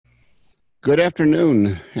Good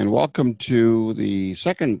afternoon, and welcome to the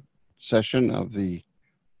second session of the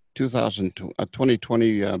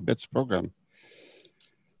 2020 BITS program.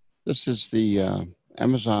 This is the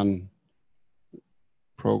Amazon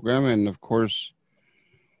program, and of course,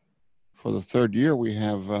 for the third year, we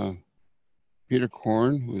have Peter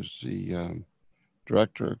Korn, who's the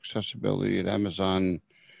Director of Accessibility at Amazon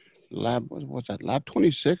Lab, what's that, Lab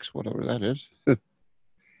 26, whatever that is.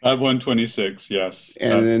 Lab 126, yes.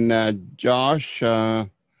 And then Josh,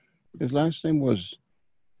 his last name was?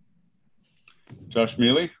 Josh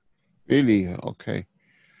Mealy? Mealy, okay,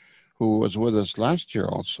 who was with us last year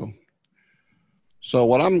also. So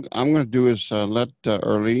what I'm going to do is let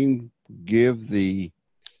Erlene give the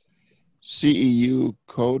CEU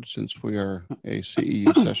code, since we are a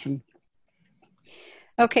CEU session.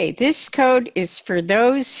 Okay, this code is for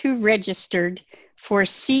those who registered for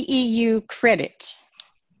CEU credit.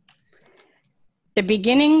 The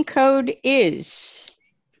beginning code is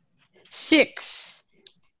 6,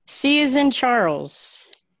 C as in Charles,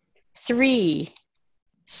 3,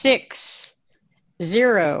 6,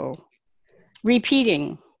 0.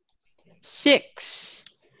 Repeating, 6,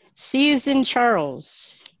 C as in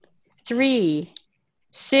Charles, 3,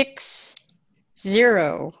 6,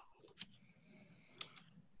 0.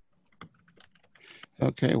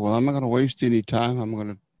 Okay, well, I'm not going to waste any time. I'm going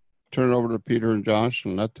to turn it over to Peter and Josh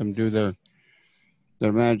and let them do their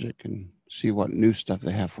magic and see what new stuff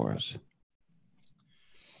they have for us.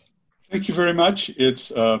 Thank you very much. It's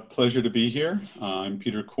a pleasure to be here. I'm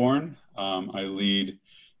Peter Korn. I lead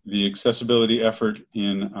the accessibility effort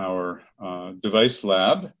in our device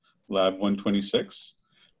lab, Lab 126.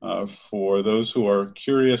 For those who are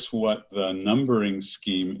curious what the numbering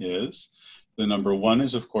scheme is, the number 1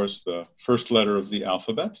 is, of course, the first letter of the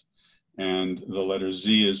alphabet, and the letter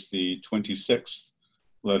Z is the 26th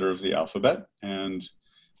letter of the alphabet. And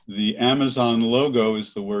the Amazon logo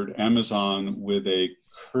is the word Amazon with a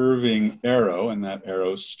curving arrow, and that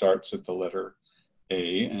arrow starts at the letter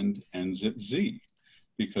A and ends at Z,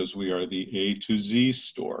 because we are the A to Z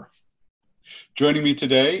store. Joining me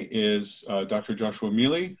today is Dr. Joshua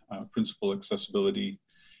Mealy, Principal Accessibility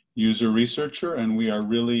User Researcher, and we are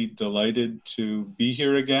really delighted to be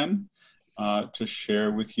here again to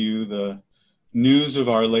share with you the news of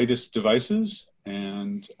our latest devices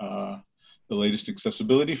and the latest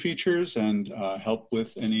accessibility features, and help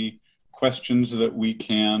with any questions that we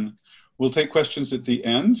can. We'll take questions at the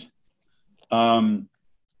end.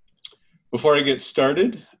 Before I get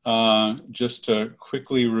started, just to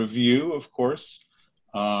quickly review, of course,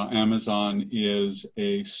 Amazon is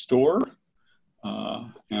a store.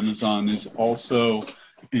 Amazon is also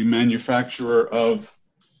a manufacturer of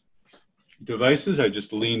devices. I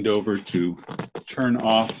just leaned over to turn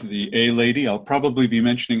off the A lady. I'll probably be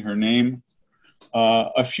mentioning her name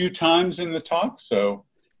a few times in the talk, so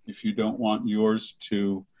if you don't want yours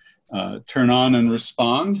to turn on and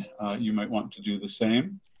respond, you might want to do the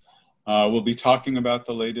same. We'll be talking about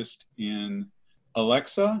the latest in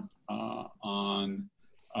Alexa on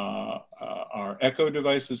our Echo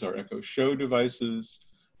devices, our Echo Show devices,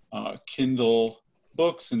 Kindle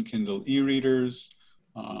books and Kindle e-readers.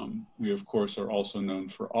 We, of course, are also known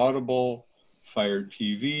for Audible, Fire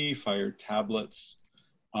TV, Fire tablets,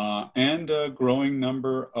 and a growing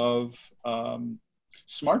number of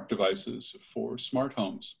smart devices for smart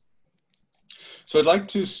homes. So I'd like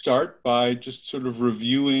to start by just sort of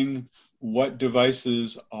reviewing what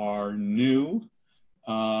devices are new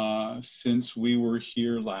since we were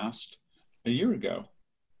here last a year ago.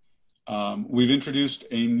 We've introduced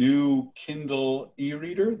a new Kindle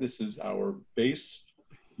e-reader. This is our base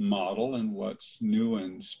model, and what's new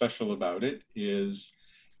and special about it is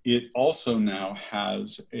it also now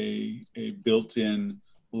has a built-in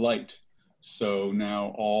light. So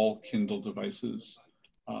now all Kindle devices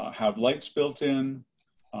have lights built in.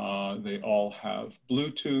 They all have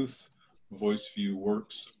Bluetooth. VoiceView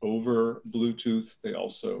works over Bluetooth. They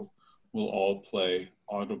also will all play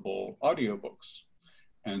Audible audiobooks.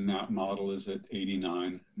 And that model is at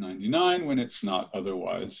 $89.99 when it's not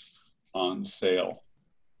otherwise on sale.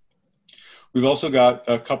 We've also got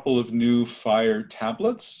a couple of new Fire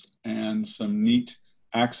tablets and some neat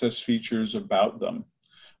access features about them.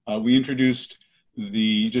 We introduced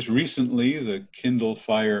just recently the Kindle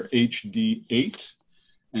Fire HD8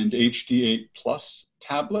 and HD8 Plus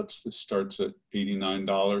tablets. This starts at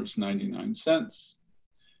 $89.99.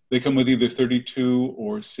 They come with either 32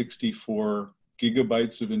 or 64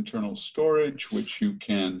 gigabytes of internal storage, which you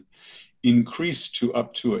can increase to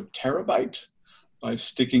up to a terabyte by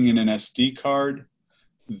sticking in an SD card.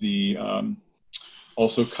 The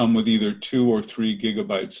also come with either 2 or 3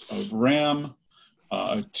 gigabytes of RAM.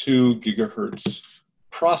 2 gigahertz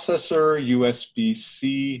processor,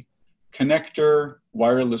 USB-C connector,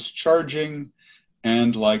 wireless charging,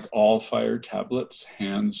 and like all Fire tablets,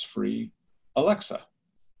 hands-free Alexa.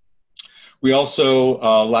 We also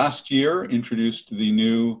last year introduced the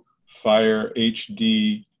new Fire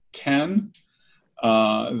HD 10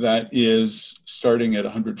 that is starting at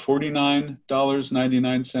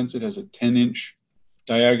 $149.99. It has a 10-inch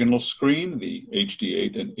diagonal screen, the HD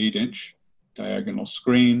 8 and 8-inch diagonal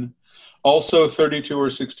screen. Also 32 or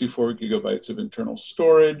 64 gigabytes of internal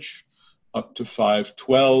storage, up to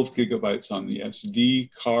 512 gigabytes on the SD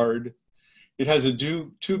card. It has a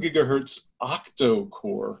 2 gigahertz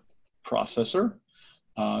octa-core processor,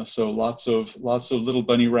 so lots of little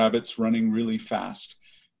bunny rabbits running really fast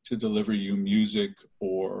to deliver you music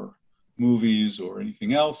or movies or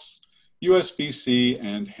anything else. USB-C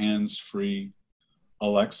and hands-free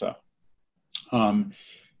Alexa.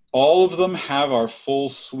 All of them have our full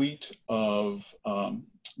suite of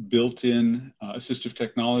built-in assistive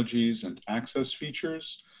technologies and access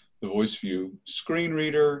features. The VoiceView screen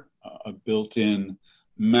reader, a built-in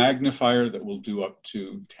magnifier that will do up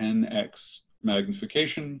to 10x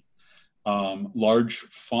magnification, large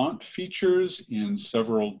font features in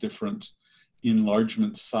several different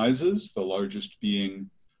enlargement sizes, the largest being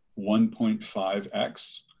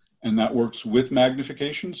 1.5x, and that works with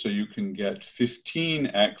magnification, so you can get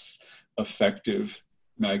 15x effective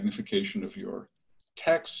magnification of your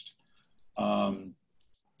text.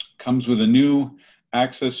 Comes with a new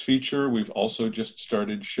access feature we've also just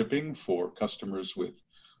started shipping for customers with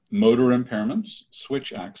motor impairments,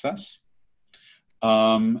 switch access.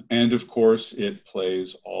 And of course, it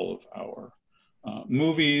plays all of our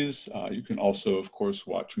movies. You can also, of course,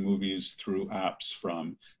 watch movies through apps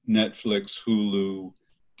from Netflix, Hulu,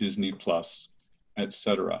 Disney Plus,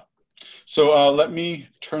 etc. So let me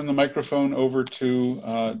turn the microphone over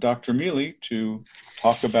to Dr. Mealy to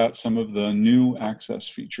talk about some of the new access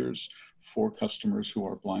features for customers who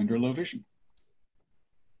are blind or low vision.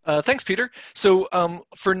 Thanks, Peter. So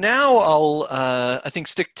for now, I'll I think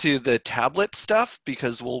stick to the tablet stuff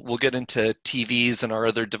because we'll get into TVs and our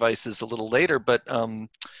other devices a little later. But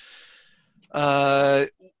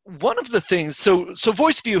one of the things, so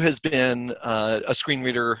VoiceView has been a screen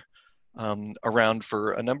reader around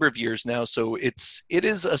for a number of years now. So it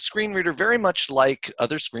is a screen reader very much like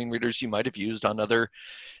other screen readers you might have used on other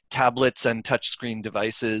tablets and touchscreen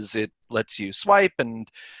devices. It lets you swipe and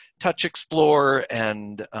touch explore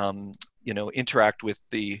and interact with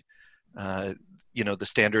the the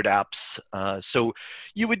standard apps. So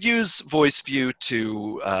you would use VoiceView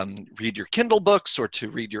to read your Kindle books or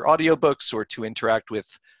to read your audiobooks or to interact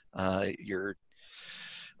with your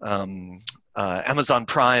Amazon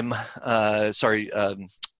Prime,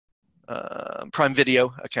 Prime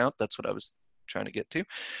Video account. That's what I was trying to get to.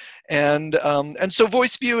 And so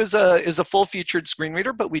VoiceView is a full-featured screen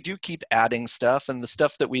reader, but we do keep adding stuff. And the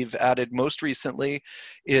stuff that we've added most recently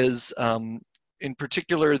is, in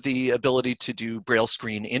particular, the ability to do Braille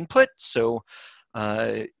screen input. So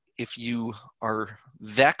if you are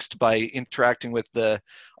vexed by interacting with the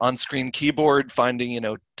on-screen keyboard,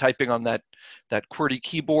 typing on that QWERTY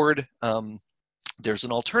keyboard, there's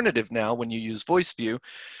an alternative now. When you use VoiceView,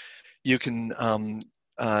 you can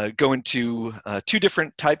go into 2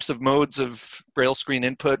 different types of modes of Braille screen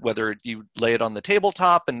input, whether you lay it on the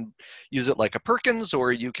tabletop and use it like a Perkins,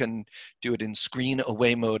 or you can do it in screen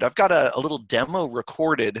away mode. I've got a little demo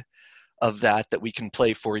recorded of that we can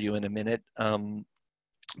play for you in a minute.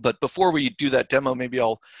 But before we do that demo, maybe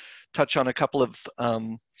I'll touch on a couple of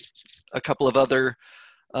other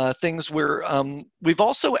things where we've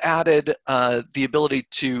also added the ability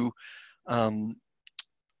to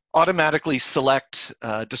automatically select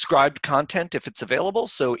described content if it's available.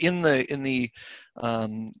 So in the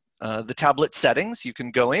tablet settings, you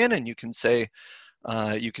can go in and you can say,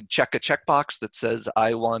 you can check a checkbox that says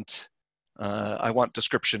I want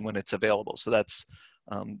description when it's available. So that's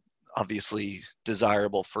obviously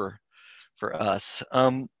desirable for us.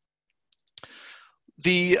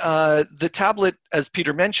 The tablet, as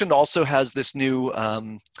Peter mentioned, also has this new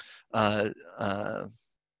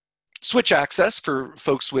switch access for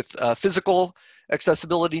folks with physical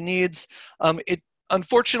accessibility needs. It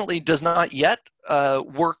unfortunately does not yet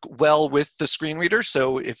work well with the screen reader.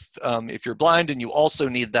 So if you're blind and you also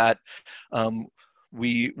need that,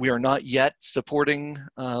 we are not yet supporting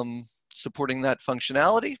that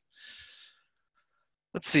functionality.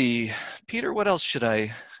 Let's see, Peter, what else should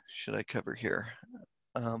I cover here?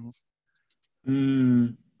 Oh,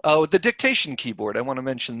 the dictation keyboard. I want to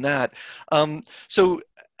mention that. So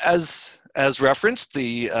as referenced,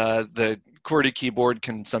 the QWERTY keyboard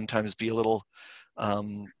can sometimes be a little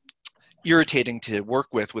irritating to work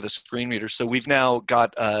with a screen reader. So we've now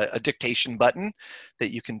got a dictation button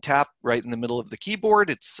that you can tap right in the middle of the keyboard.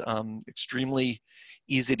 It's extremely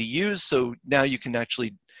easy to use. So now you can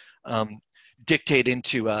actually dictate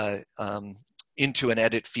into an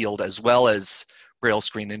edit field as well as Braille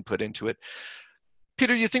screen input into it.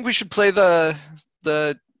 Peter, you think we should play the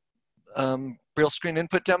Braille screen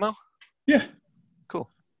input demo? Yeah. Cool.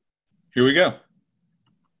 Here we go.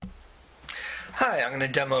 Hi, I'm going to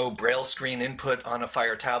demo Braille screen input on a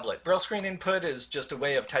Fire tablet. Braille screen input is just a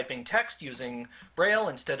way of typing text using Braille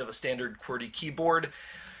instead of a standard QWERTY keyboard.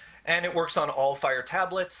 And it works on all Fire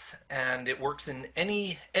tablets, and it works in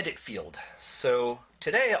any edit field. So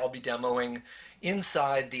today I'll be demoing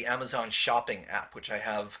inside the Amazon Shopping app, which I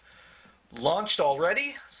have launched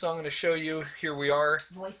already. So I'm going to show you, here we are.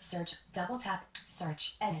 Voice search, double tap,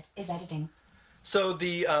 search, edit is editing. So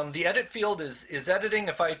the edit field is editing.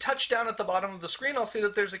 If I touch down at the bottom of the screen, I'll see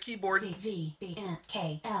that there's a keyboard.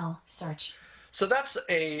 CVBNKL, search. So that's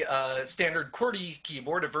a standard QWERTY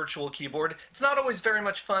keyboard, a virtual keyboard. It's not always very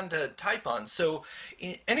much fun to type on. So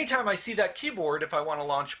anytime I see that keyboard, if I want to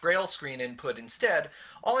launch Braille screen input instead,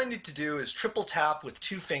 all I need to do is triple tap with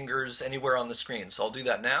 2 fingers anywhere on the screen. So I'll do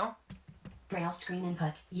that now. Braille screen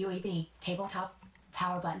input, UEB, tabletop,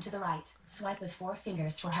 power button to the right. Swipe with 4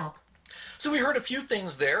 fingers for help. So we heard a few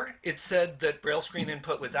things there. It said that Braille screen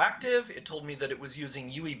input was active. It told me that it was using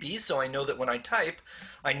UEB, so I know that when I type,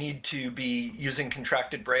 I need to be using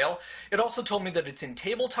contracted Braille. It also told me that it's in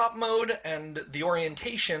tabletop mode, and the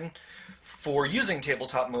orientation for using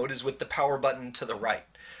tabletop mode is with the power button to the right.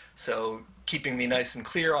 So keeping me nice and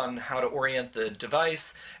clear on how to orient the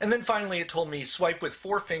device. And then finally it told me swipe with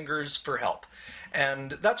 4 fingers for help.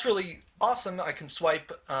 And that's really awesome. I can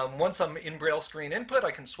swipe, once I'm in Braille screen input,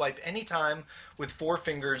 I can swipe anytime with 4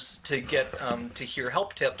 fingers to get to hear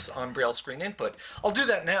help tips on Braille screen input. I'll do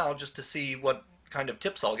that now just to see what kind of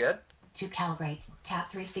tips I'll get. To calibrate,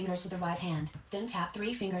 tap 3 fingers with the right hand, then tap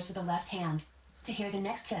 3 fingers with the left hand. To hear the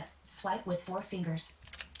next tip, swipe with 4 fingers.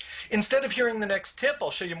 Instead of hearing the next tip,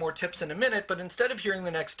 I'll show you more tips in a minute, but instead of hearing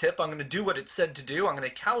the next tip, I'm going to do what it said to do. I'm going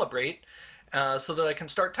to calibrate so that I can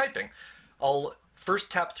start typing. I'll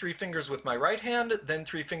first tap 3 fingers with my right hand, then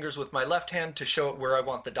 3 fingers with my left hand to show it where I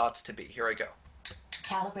want the dots to be. Here I go.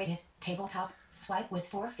 Calibrated, tabletop, swipe with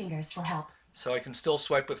 4 fingers for help. So I can still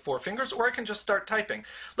swipe with 4 fingers, or I can just start typing.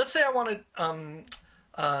 Let's say I want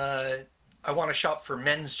to shop for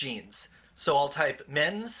men's jeans. So I'll type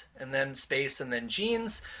men's, and then space, and then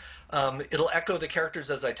jeans. It'll echo the characters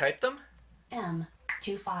as I type them.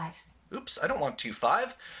 M25. Oops, I don't want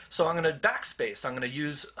 2.5. So I'm going to backspace. I'm going to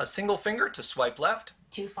use a single finger to swipe left.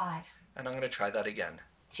 2.5. And I'm going to try that again.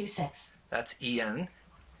 2.6. That's EN.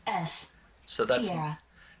 S. So that's Sierra.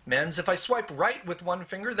 men's. If I swipe right with 1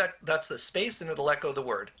 finger, that's the space, and it'll echo the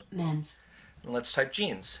word. Men's. And let's type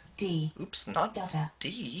jeans. D. Oops, not Delta.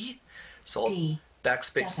 D. So I'll D.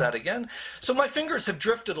 backspace Delta. that again. So my fingers have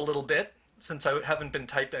drifted a little bit since I haven't been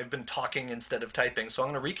typing. I've been talking instead of typing. So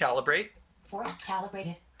I'm going to recalibrate. 4.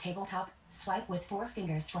 Calibrated, tabletop, swipe with 4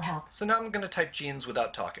 fingers for help. So now I'm going to type jeans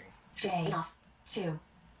without talking. J. Off. 2.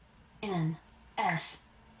 N. S.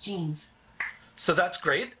 Jeans. So that's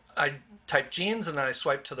great. I type jeans and then I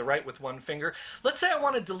swipe to the right with 1 finger. Let's say I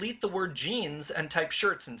want to delete the word jeans and type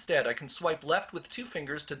shirts instead. I can swipe left with 2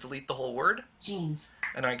 fingers to delete the whole word. Jeans.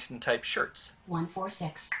 And I can type shirts.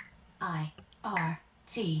 146. I. R.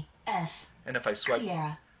 T. S. And if I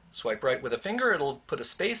Sierra. swipe right with a finger, it'll put a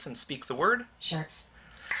space and speak the word. Shirts.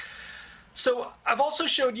 So I've also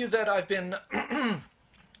showed you that I've been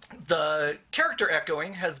the character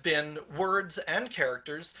echoing has been words and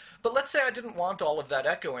characters, but let's say I didn't want all of that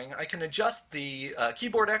echoing. I can adjust the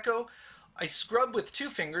keyboard echo. I scrub with 2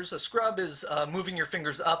 fingers. A scrub is moving your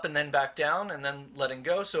fingers up and then back down and then letting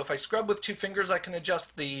go. So if I scrub with 2 fingers, I can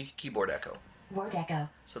adjust the keyboard echo. Word echo.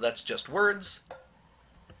 So that's just words.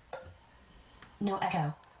 No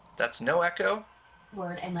echo. That's no echo.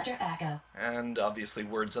 Word and letter echo. And obviously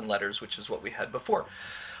words and letters, which is what we had before.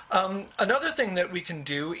 Another thing that we can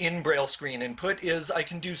do in Braille screen input is I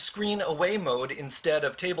can do screen away mode instead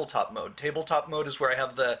of tabletop mode. Tabletop mode is where I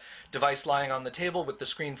have the device lying on the table with the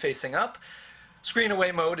screen facing up. Screen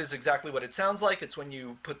away mode is exactly what it sounds like. It's when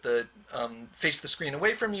you put the face the screen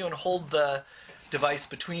away from you and hold the device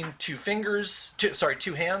between 2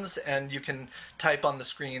 hands, and you can type on the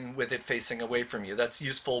screen with it facing away from you. That's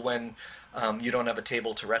useful when you don't have a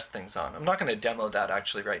table to rest things on. I'm not going to demo that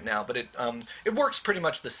actually right now, but it works pretty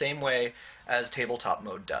much the same way as tabletop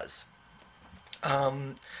mode does.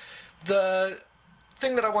 The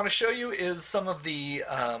thing that I want to show you is some of the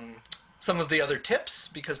other tips,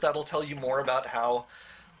 because that'll tell you more about how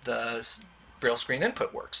the Braille screen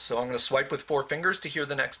input works. So I'm going to swipe with 4 fingers to hear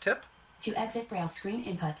the next tip. To exit Braille screen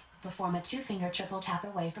input, perform a 2-finger triple tap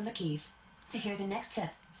away from the keys. To hear the next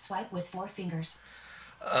tip, swipe with 4 fingers.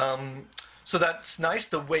 So that's nice.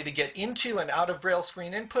 The way to get into and out of Braille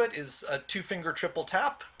screen input is a 2-finger triple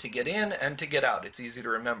tap to get in and to get out. It's easy to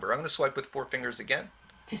remember. I'm going to swipe with 4 fingers again.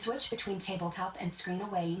 To switch between tabletop and screen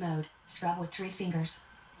away mode, scrub with 3 fingers.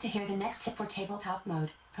 To hear the next tip for tabletop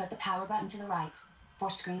mode, put the power button to the right. For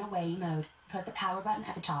screen away mode, put the power button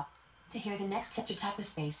at the top. To hear the next tip to type with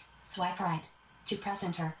space, swipe right. To press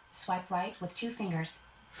enter, swipe right with 2 fingers.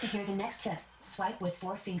 To hear the next tip, swipe with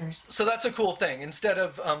 4 fingers. So that's a cool thing. Instead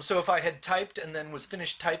of, so if I had typed and then was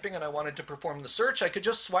finished typing and I wanted to perform the search, I could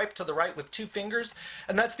just swipe to the right with 2 fingers.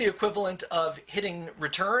 And that's the equivalent of hitting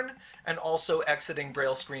return and also exiting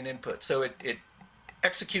Braille screen input. So it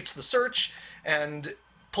executes the search and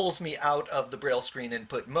pulls me out of the Braille screen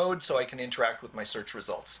input mode so I can interact with my search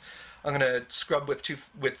results. I'm going to scrub with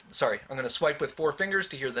I'm going to swipe with 4 fingers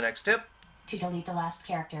to hear the next tip. To delete the last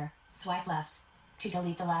character, swipe left. To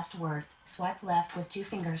delete the last word, swipe left with 2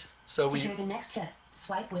 fingers. So to hear the next tip,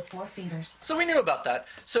 swipe with 4 fingers. So we knew about that.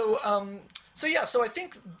 So I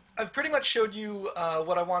think I've pretty much showed you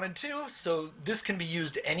what I wanted to. So this can be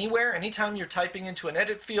used anywhere. Anytime you're typing into an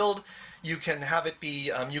edit field, you can have it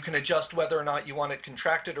be, you can adjust whether or not you want it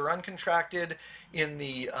contracted or uncontracted in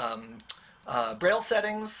the Braille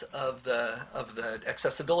settings of the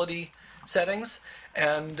accessibility settings.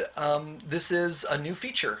 And this is a new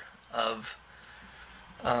feature of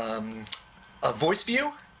Voice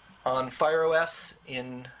View on Fire OS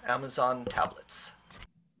in Amazon tablets.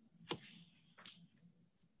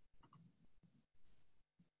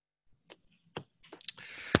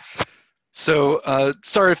 So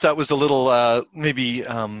sorry if that was a little maybe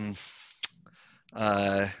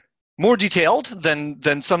more detailed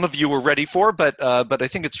than some of you were ready for, but I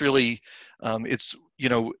think it's really it's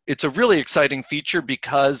a really exciting feature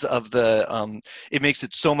because of the it makes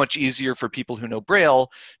it so much easier for people who know Braille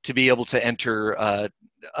to be able to enter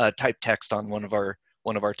type text on one of our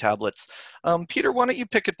tablets. Peter, why don't you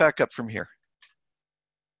pick it back up from here?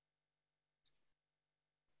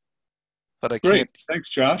 But I can't. Great, thanks,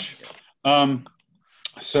 Josh.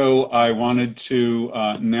 So I wanted to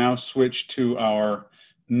now switch to our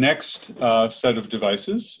next set of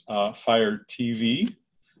devices, Fire TV.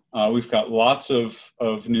 We've got lots of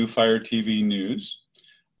new Fire TV news.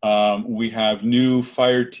 We have new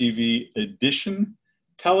Fire TV Edition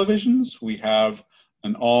televisions. We have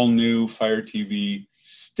an all-new Fire TV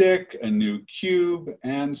stick, a new cube,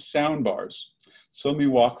 and sound bars. So let me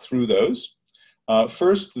walk through those.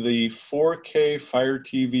 First, the 4K Fire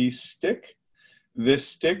TV stick. This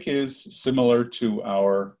stick is similar to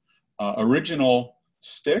our original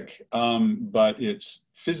stick, but it's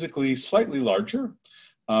physically slightly larger.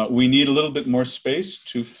 We need a little bit more space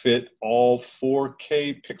to fit all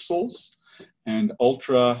 4K pixels and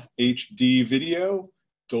Ultra HD video,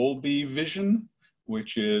 Dolby Vision,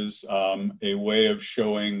 which is a way of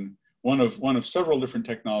showing one of several different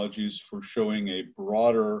technologies for showing a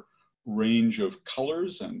broader range of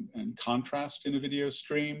colors and contrast in a video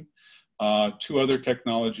stream. 2 other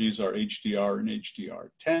technologies are HDR and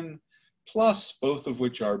HDR10, plus both of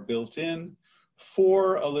which are built in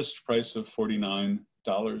for a list price of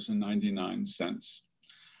 $49.99.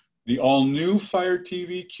 The all-new Fire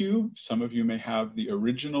TV Cube, some of you may have the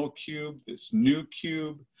original Cube. This new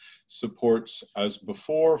Cube supports, as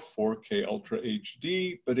before, 4K Ultra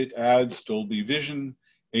HD, but it adds Dolby Vision,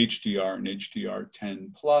 HDR and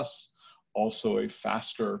HDR10 plus, also a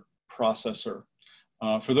faster processor.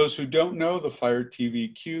 For those who don't know, the Fire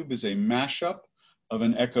TV Cube is a mashup of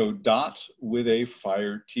an Echo Dot with a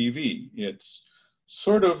Fire TV. It's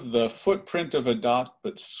sort of the footprint of a dot,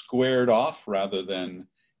 but squared off rather than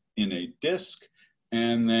in a disc,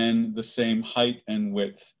 and then the same height and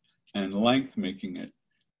width and length, making it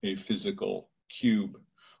a physical cube.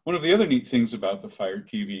 One of the other neat things about the Fire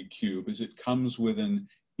TV Cube is it comes with an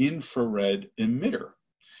infrared emitter.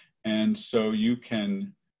 And so you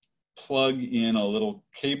can plug in a little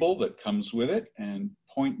cable that comes with it and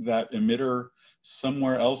point that emitter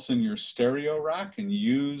somewhere else in your stereo rack and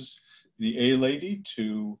use the A-Lady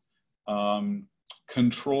to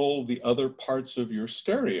control the other parts of your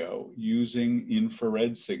stereo using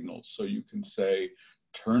infrared signals. So you can say,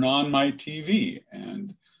 turn on my TV,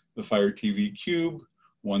 and the Fire TV Cube,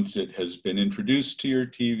 once it has been introduced to your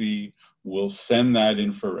TV, will send that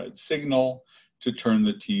infrared signal to turn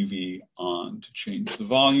the TV on, to change the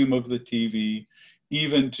volume of the TV,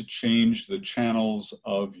 even to change the channels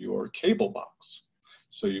of your cable box.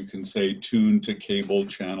 So you can say tune to cable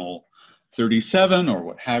channel 37 or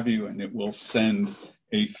what have you, and it will send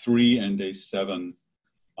a 3 and a 7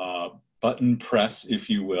 button press, if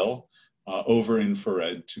you will, over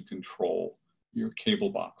infrared to control your cable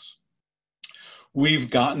box. We've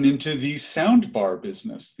gotten into the soundbar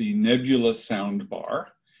business. The Nebula soundbar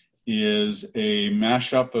is a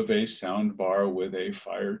mashup of a soundbar with a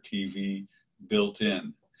Fire TV built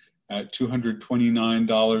in. At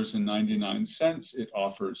 $229.99, it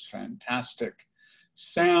offers fantastic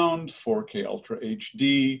sound, 4K Ultra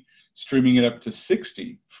HD, streaming it up to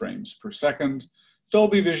 60 frames per second,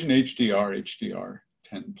 Dolby Vision HDR,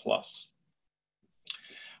 HDR10+.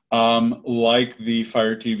 Like the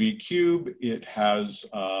Fire TV Cube, it has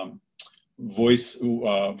far-field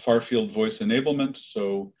voice enablement.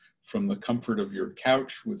 So from the comfort of your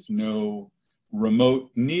couch with no remote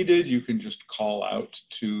needed, you can just call out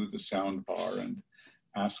to the sound bar and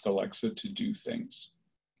ask Alexa to do things.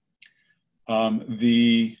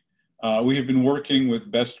 We have been working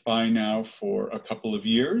with Best Buy now for a couple of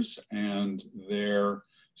years, and their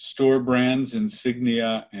store brands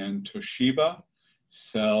Insignia and Toshiba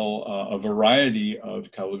sell a variety of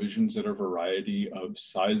televisions at a variety of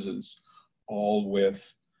sizes, all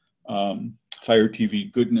with Fire TV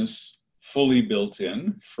goodness fully built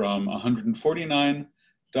in, from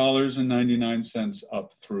 $149.99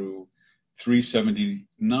 up through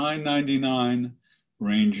 $379.99,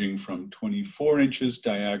 ranging from 24 inches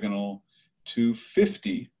diagonal to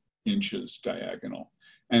 50 inches diagonal.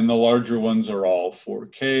 And the larger ones are all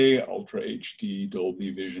 4K, Ultra HD,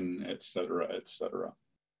 Dolby Vision, et cetera, et cetera.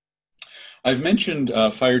 I've mentioned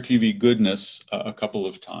Fire TV goodness a couple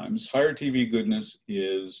of times. Fire TV goodness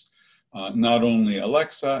is not only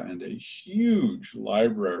Alexa and a huge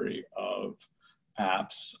library of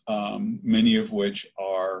apps, many of which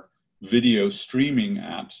are video streaming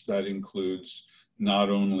apps. That includes not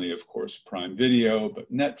only, of course, Prime Video, but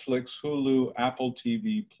Netflix, Hulu, Apple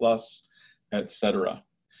TV Plus, etc.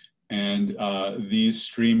 And these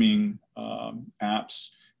streaming apps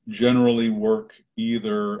generally work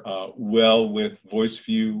either well with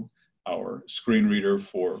VoiceView, our screen reader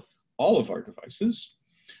for all of our devices,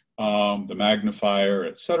 the magnifier,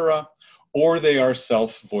 etc., or they are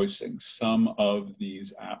self-voicing. Some of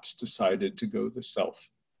these apps decided to go the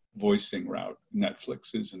self-voicing route.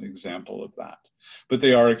 Netflix is an example of that. But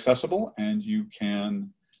they are accessible, and you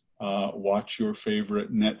can watch your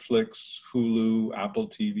favorite Netflix, Hulu, Apple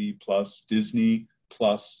TV Plus, Disney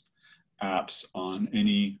Plus apps on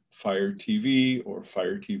any Fire TV or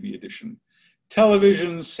Fire TV Edition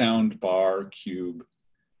television, soundbar, cube,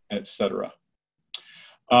 etc.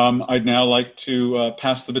 I'd now like to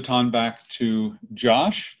pass the baton back to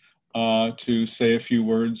Josh to say a few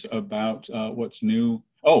words about what's new.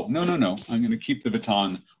 Oh, no. I'm going to keep the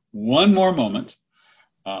baton one more moment.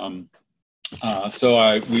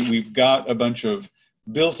 We've got a bunch of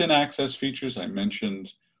built-in access features. I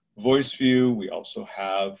mentioned VoiceView. We also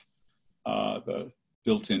have the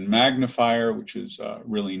built-in magnifier, which is a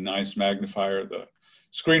really nice magnifier. The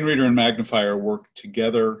screen reader and magnifier work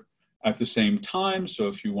together at the same time. So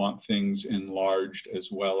if you want things enlarged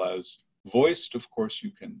as well as voiced, of course, you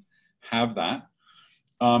can have that.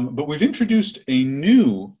 But we've introduced a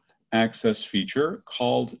new access feature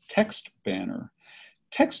called Text Banner.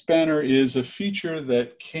 Text Banner is a feature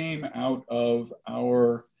that came out of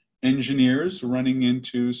our engineers running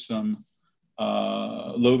into some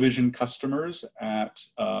low vision customers at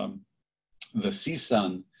the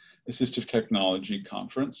CSUN Assistive Technology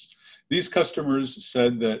Conference. These customers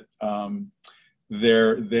said that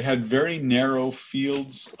they had very narrow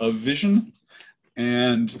fields of vision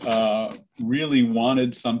and really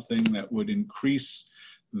wanted something that would increase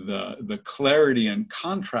the clarity and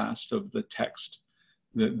contrast of the text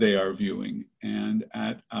that they are viewing. And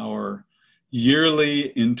at our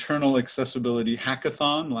yearly internal accessibility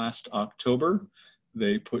hackathon last October,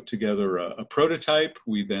 they put together a prototype.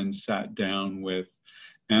 We then sat down with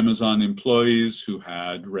Amazon employees who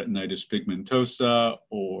had retinitis pigmentosa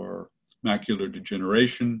or macular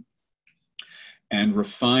degeneration and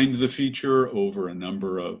refined the feature over a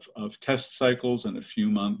number of test cycles and a few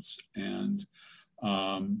months. And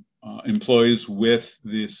employees with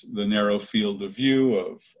the narrow field of view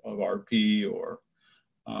of RP or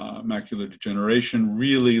macular degeneration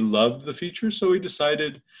really loved the feature, so we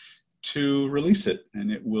decided to release it,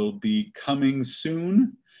 and it will be coming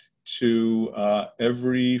soon to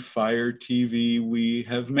every Fire TV we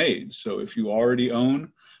have made. So if you already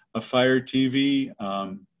own a Fire TV,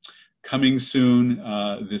 coming soon,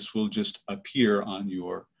 this will just appear on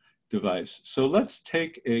your device. So let's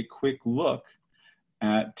take a quick look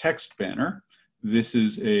at Text Banner. This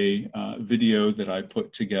is a video that I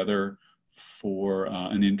put together for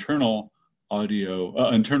an internal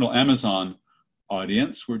Amazon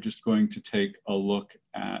audience, we're just going to take a look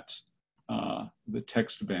at the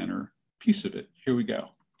text banner piece of it. Here we go.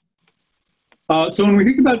 So when we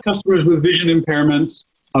think about customers with vision impairments,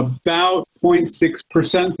 about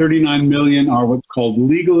 0.6%, 39 million, are what's called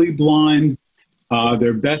legally blind.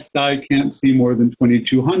 Their best eye can't see more than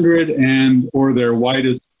 2200, or their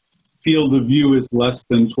widest field of view is less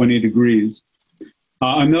than 20 degrees.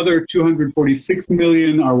 Another 246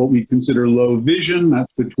 million are what we consider low vision.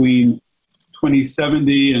 That's between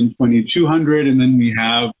 2070 and 2200. And then we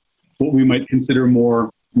have what we might consider more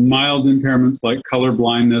mild impairments like color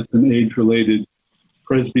blindness and age-related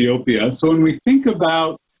presbyopia. So when we think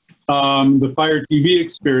about the Fire TV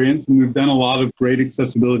experience, and we've done a lot of great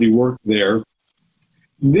accessibility work there,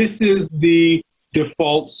 this is the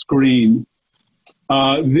default screen.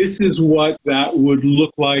 This is what that would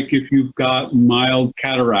look like if you've got mild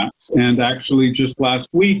cataracts. And actually, just last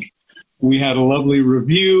week, we had a lovely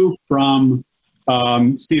review from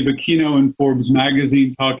Steve Aquino in Forbes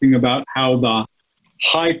magazine talking about how the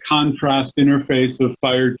high contrast interface of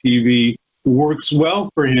Fire TV works well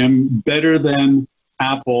for him, better than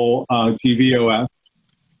Apple tvOS.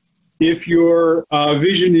 If your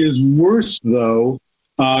vision is worse, though,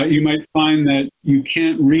 you might find that you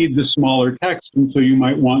can't read the smaller text, and so you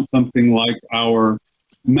might want something like our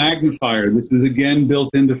magnifier. This is again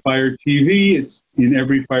built into Fire TV. It's in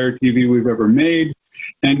every Fire TV we've ever made.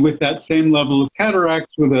 And with that same level of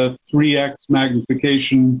cataracts, with a 3x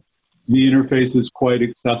magnification, the interface is quite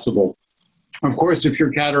accessible. Of course, if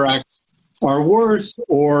your cataracts are worse,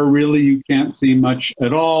 or really you can't see much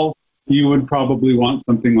at all, you would probably want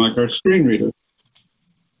something like our screen reader.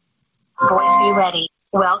 Voice View ready.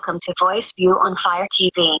 Welcome to Voice View on Fire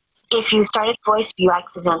TV. If you started Voice View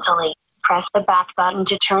accidentally, press the back button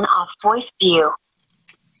to turn off Voice View.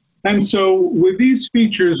 And so with these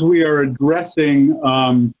features, we are addressing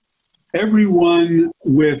everyone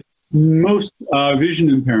with most vision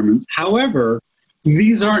impairments. However,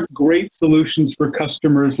 these aren't great solutions for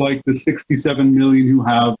customers like the 67 million who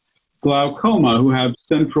have glaucoma, who have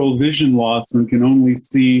central vision loss and can only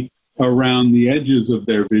see around the edges of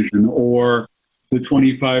their vision, or the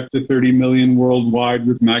 25 to 30 million worldwide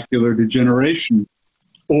with macular degeneration,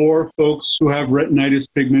 or folks who have retinitis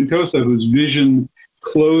pigmentosa, whose vision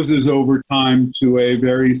closes over time to a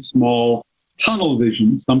very small tunnel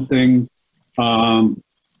vision, something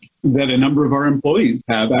that a number of our employees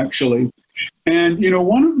have, actually. And, you know,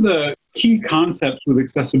 one of the key concepts with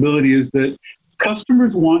accessibility is that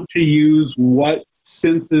customers want to use what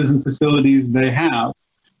senses and facilities they have.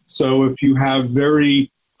 So if you have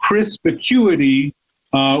very crisp acuity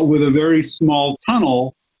with a very small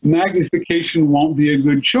tunnel, magnification won't be a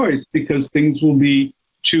good choice because things will be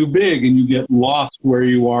too big and you get lost where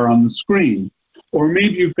you are on the screen. Or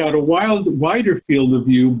maybe you've got a wider field of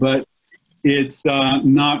view, but it's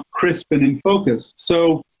not crisp and in focus.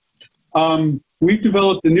 So we've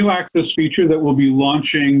developed a new access feature that we'll be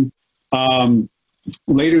launching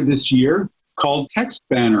later this year called Text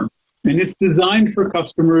Banner. And it's designed for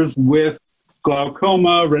customers with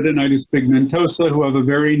glaucoma, retinitis pigmentosa, who have a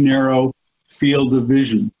very narrow field of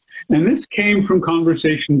vision. And this came from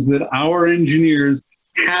conversations that our engineers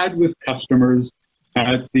had with customers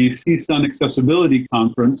at the CSUN Accessibility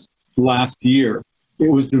Conference last year.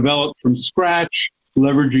 It was developed from scratch,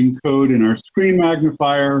 leveraging code in our screen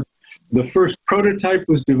magnifier. The first prototype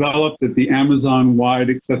was developed at the Amazon Wide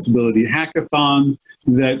Accessibility Hackathon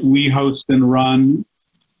that we host and run,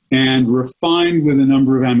 and refined with a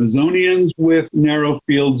number of Amazonians with narrow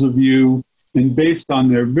fields of view. And based on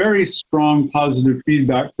their very strong positive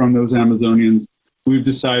feedback from those Amazonians, we've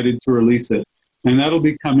decided to release it. And that'll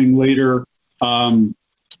be coming later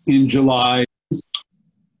in July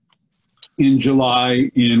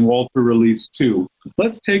in Walter Release 2.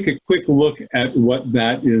 Let's take a quick look at what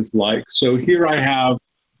that is like. So here I have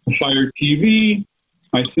Fire TV.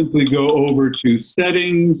 I simply go over to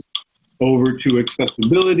Settings, over to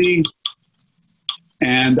Accessibility,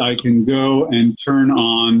 and I can go and turn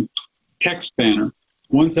on Text Banner.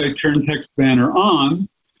 Once I turn Text Banner on,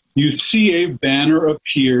 you see a banner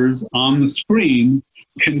appears on the screen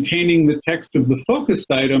containing the text of the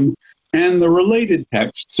focused item and the related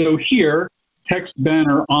text. So here, Text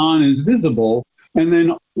Banner on is visible, and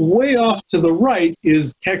then way off to the right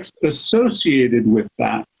is text associated with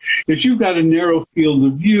that. If you've got a narrow field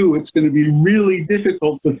of view, it's going to be really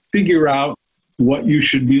difficult to figure out what you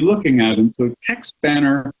should be looking at. And so Text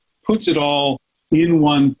Banner puts it all in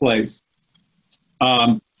one place.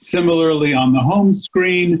 Similarly, on the home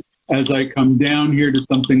screen, as I come down here to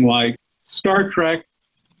something like Star Trek,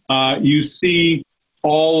 you see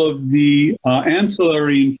all of the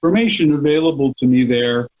ancillary information available to me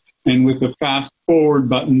there, And with the fast forward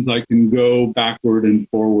buttons, I can go backward and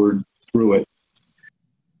forward through it.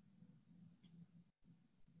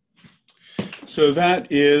 So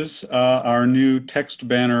that is our new text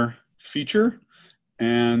banner feature.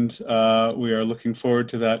 And we are looking forward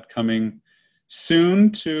to that coming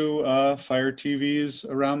soon to Fire TVs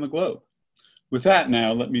around the globe. With that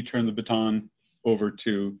now, let me turn the baton over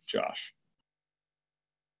to Josh.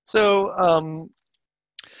 So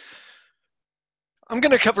I'm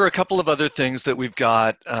going to cover a couple of other things that we've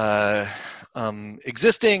got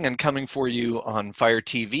existing and coming for you on Fire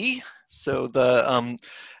TV. So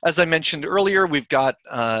as I mentioned earlier, we've got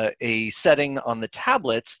a setting on the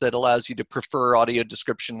tablets that allows you to prefer audio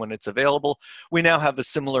description when it's available. We now have a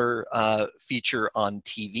similar feature on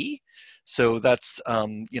TV. So that's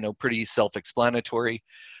pretty self-explanatory.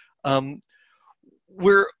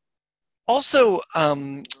 We're also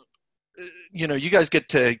you guys get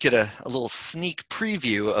to get a little sneak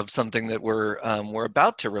preview of something that we're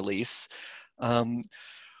about to release.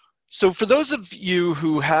 So for those of you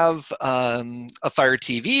who have a Fire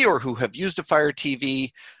TV or who have used a Fire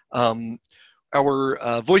TV,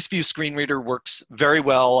 our Voice View screen reader works very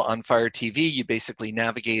well on Fire TV. You basically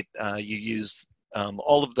navigate, you use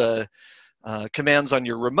all of the commands on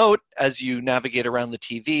your remote as you navigate around the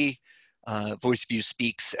TV. Voice View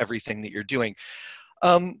speaks everything that you're doing.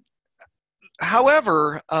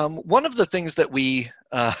 However, one of the things that we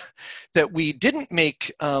didn't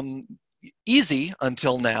make easy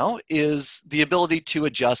until now is the ability to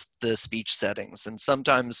adjust the speech settings. And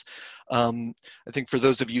sometimes, I think for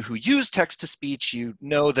those of you who use text-to-speech, you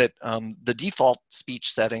know that the default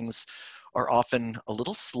speech settings are often a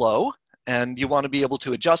little slow, and you want to be able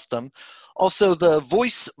to adjust them. Also, the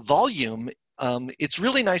voice volume, it's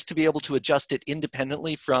really nice to be able to adjust it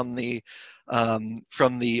independently from the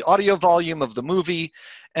audio volume of the movie.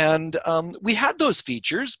 And we had those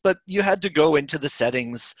features, but you had to go into the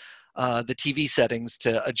settings, the TV settings,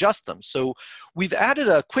 to adjust them. So we've added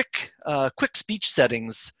a quick speech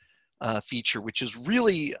settings feature, which is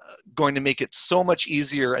really going to make it so much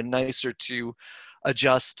easier and nicer to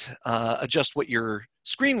adjust what your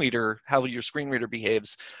screen reader, how your screen reader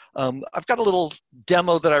behaves. I've got a little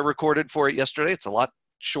demo that I recorded for it yesterday. It's a lot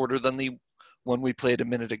shorter than the one we played a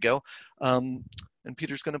minute ago. And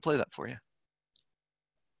Peter's going to play that for you.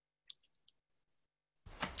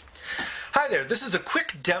 Hi there, this is a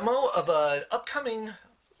quick demo of an upcoming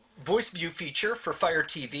Voice View feature for Fire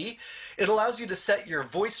TV. It allows you to set your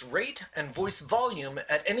voice rate and voice volume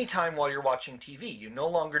at any time while you're watching TV. You no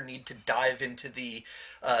longer need to dive into the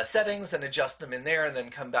settings and adjust them in there and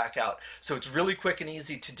then come back out. So it's really quick and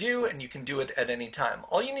easy to do, and you can do it at any time.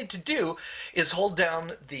 All you need to do is hold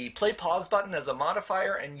down the play pause button as a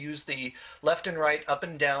modifier and use the left and right, up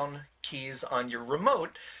and down keys on your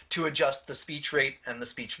remote to adjust the speech rate and the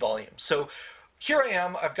speech volume. So here I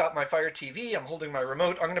am, I've got my Fire TV, I'm holding my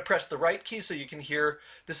remote. I'm going to press the right key so you can hear.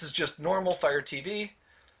 This is just normal Fire TV.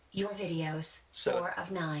 Your videos, 4 of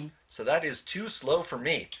 9. So that is too slow for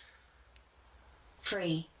me.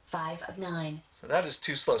 Free, 5 of 9. So that is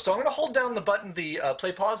too slow. So I'm going to hold down the button, the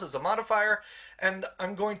play pause as a modifier, and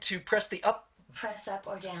I'm going to press the up. Press up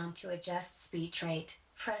or down to adjust speech rate.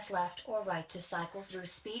 Press left or right to cycle through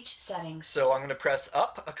speech settings. So I'm going to press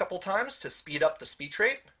up a couple times to speed up the speech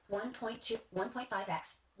rate. 1.2,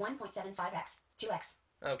 1.5x, 1.75x, 2x.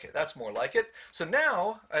 Okay, that's more like it. So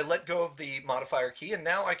now I let go of the modifier key, and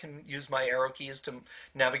now I can use my arrow keys to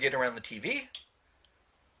navigate around the TV.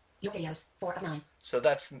 Your videos, 4 of 9. So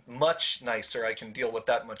that's much nicer. I can deal with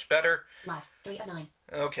that much better. Live, 3 of 9.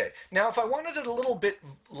 Okay, now if I wanted it a little bit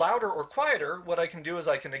louder or quieter, what I can do is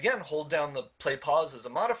I can again hold down the play pause as a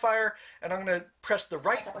modifier, and I'm going to press the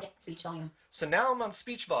right. Press up or down, speech volume. So now I'm on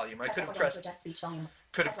speech volume. I could have pressed. To adjust speech volume.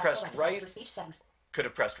 Could have pressed right. Could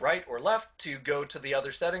have pressed right or left to go to the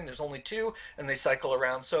other setting. There's only two, and they cycle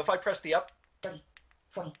around. So if I press the up. 30,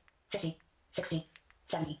 40, 50, 60,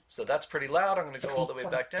 70. So that's pretty loud. I'm going to go all the way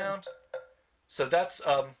 40, back down. 30. So that's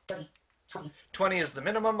 30, 20. 20 is the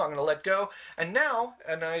minimum. I'm going to let go. And now,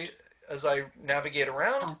 as I navigate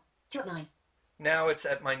around, 2 of 9. now it's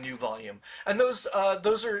at my new volume. And those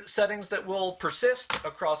are settings that will persist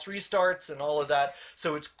across restarts and all of that.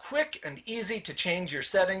 So it's quick and easy to change your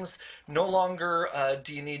settings. No longer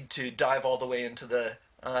do you need to dive all the way into the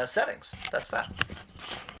settings. That's that.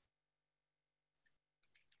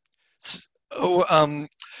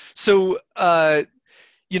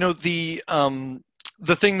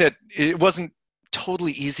 The thing that it wasn't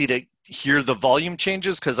totally easy to hear the volume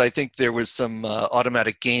changes because I think there was some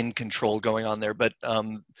automatic gain control going on there. But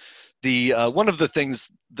one of the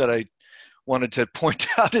things that I wanted to point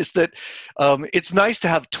out is that it's nice to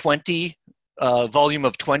have 20 volume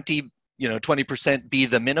of 20, 20% be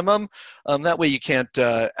the minimum. That way you can't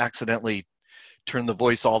accidentally turn the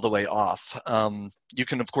voice all the way off. You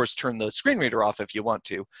can, of course, turn the screen reader off if you want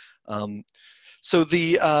to. So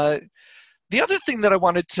the other thing that I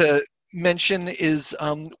wanted to mention is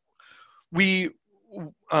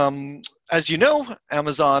as you know,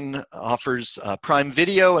 Amazon offers Prime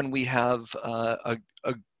Video, and we have a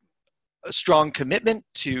strong commitment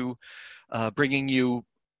to bringing you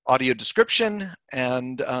audio description,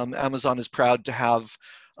 and Amazon is proud to have,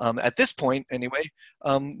 at this point anyway,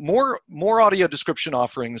 more audio description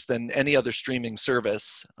offerings than any other streaming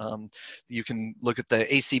service. You can look at the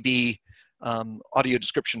ACB audio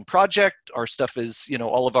description project. Our stuff is,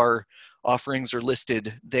 all of our offerings are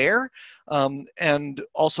listed there, and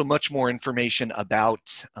also much more information about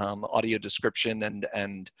audio description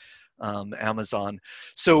and Amazon.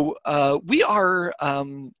 So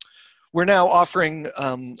we're now offering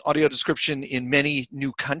audio description in many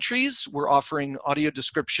new countries. We're offering audio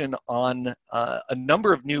description on a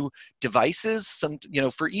number of new devices. Some,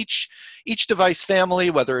 for each device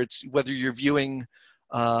family, whether you're viewing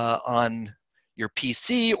on your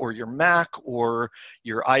PC or your Mac or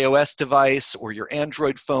your iOS device or your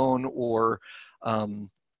Android phone or your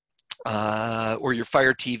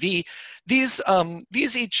Fire TV. These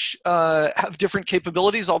each have different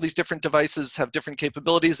capabilities. All these different devices have different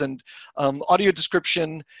capabilities, and audio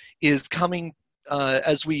description is coming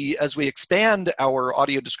as we expand our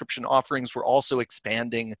audio description offerings. We're also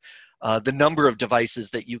expanding the number of devices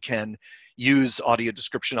that you can use audio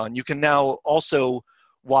description on. You can now also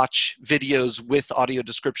watch videos with audio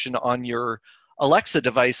description on your Alexa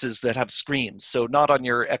devices that have screens. So not on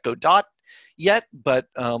your Echo Dot yet, but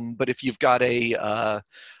if you've got an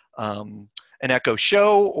Echo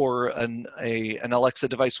Show or an Alexa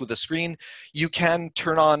device with a screen, you can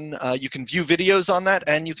turn on, you can view videos on that,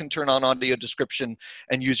 and you can turn on audio description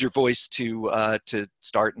and use your voice to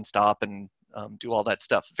start and stop and do all that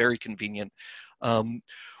stuff. Very convenient.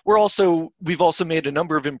 We've also made a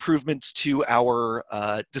number of improvements to our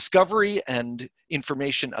discovery and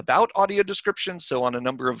information about audio description. So on a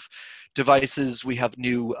number of devices, we have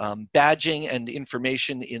new badging and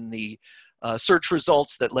information in the search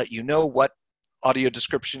results that let you know what audio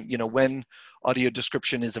description, when audio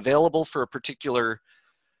description is available for a particular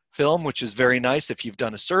film, which is very nice if you've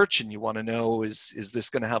done a search and you want to know, is this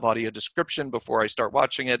going to have audio description before I start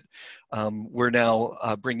watching it? We're now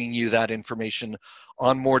bringing you that information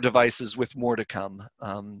on more devices with more to come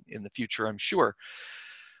in the future, I'm sure.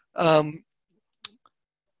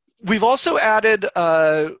 We've also added,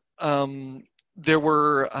 there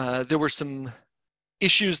were some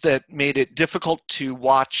issues that made it difficult to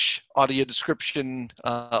watch audio description,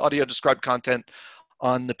 audio described content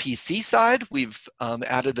on the PC side. We've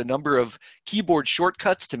added a number of keyboard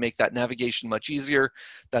shortcuts to make that navigation much easier.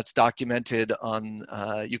 That's documented on,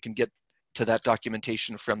 you can get to that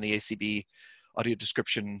documentation from the ACB Audio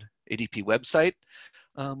Description ADP website.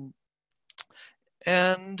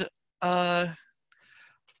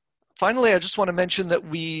 Finally, I just want to mention that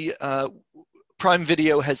Prime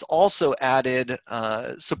Video has also added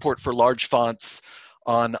support for large fonts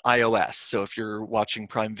on iOS. So if you're watching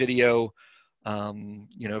Prime Video,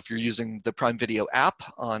 if you're using the Prime Video app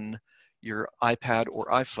on your iPad or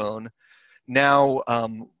iPhone, now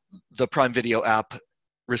the Prime Video app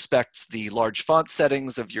respects the large font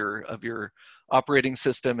settings of your operating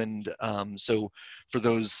system, and so for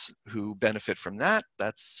those who benefit from that,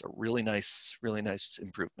 that's a really nice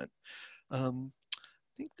improvement. I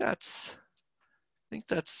think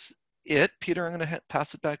that's it. Peter, I'm going to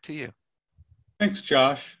pass it back to you. Thanks,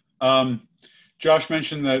 Josh. Josh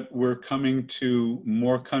mentioned that we're coming to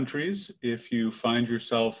more countries. If you find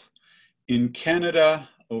yourself in Canada,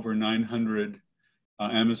 over 900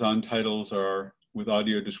 Amazon titles are with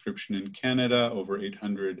audio description in Canada, over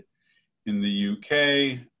 800 in the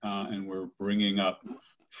UK, and we're bringing up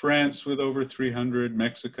France with over 300,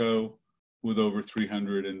 Mexico with over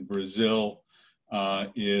 300, and Brazil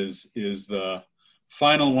is the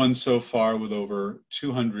final one so far with over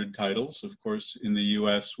 200 titles. Of course, in the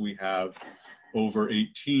US, we have over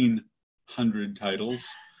 1,800 titles.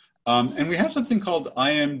 And we have something called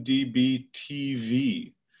IMDb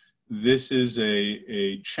TV. This is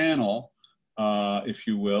a channel, if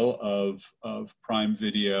you will, of Prime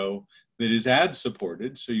Video that is ad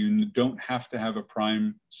supported. So you don't have to have a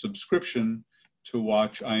Prime subscription to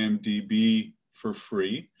watch IMDb for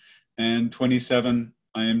free. And 27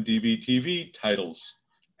 IMDb TV titles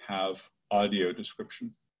have audio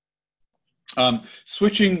description.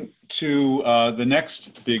 Switching to the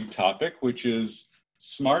next big topic, which is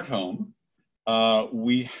smart home.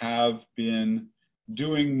 We have been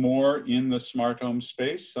doing more in the smart home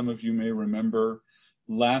space. Some of you may remember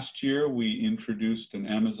last year we introduced an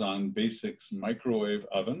Amazon Basics microwave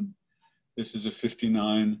oven. This is a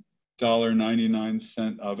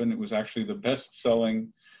 $59.99 oven. It was actually the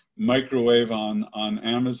best-selling microwave on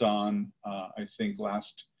Amazon, I think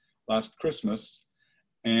last Christmas.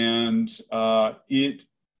 And it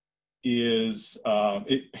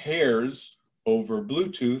pairs over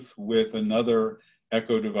Bluetooth with another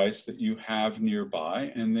Echo device that you have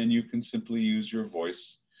nearby, and then you can simply use your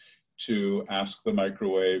voice to ask the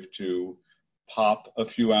microwave to pop a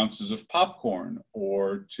few ounces of popcorn,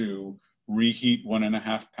 or to reheat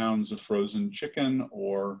 1.5 pounds of frozen chicken,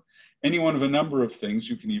 or any one of a number of things.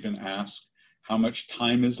 You can even ask how much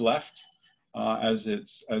time is left as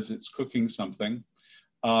it's cooking something.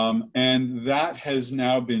 And that has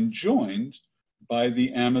now been joined by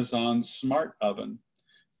the Amazon Smart Oven.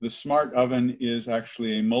 The Smart Oven is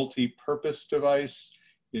actually a multi-purpose device.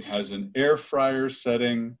 It has an air fryer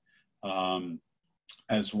setting,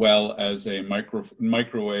 as well as a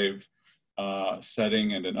microwave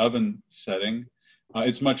setting and an oven setting.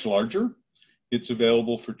 It's much larger. It's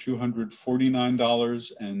available for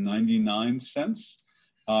 $249.99.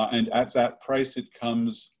 And at that price, it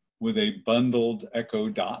comes with a bundled Echo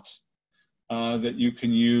Dot that you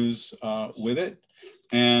can use with it.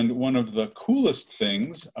 And one of the coolest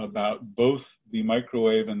things about both the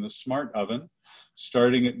microwave and the smart oven,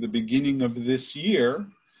 starting at the beginning of this year,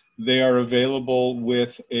 they are available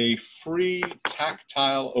with a free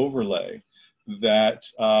tactile overlay that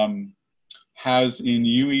has in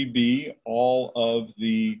UEB all of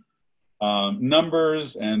the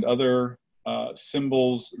numbers and other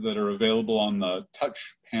symbols that are available on the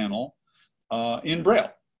touch panel in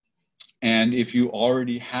Braille. And if you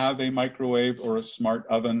already have a microwave or a smart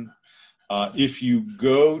oven, if you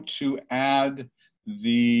go to add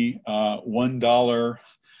the $1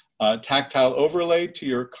 tactile overlay to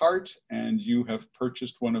your cart and you have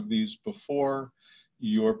purchased one of these before,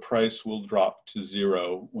 your price will drop to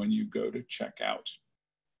 $0 when you go to checkout.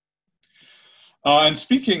 And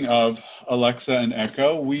speaking of Alexa and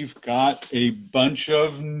Echo, we've got a bunch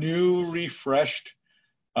of new refreshed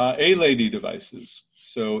A-Lady devices.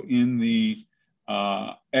 So in the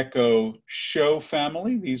Echo Show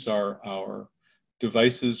family, these are our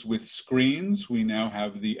devices with screens. We now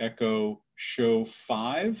have the Echo Show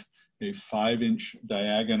 5, a 5-inch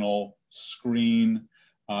diagonal screen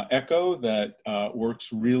Echo that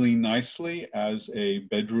works really nicely as a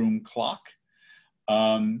bedroom clock.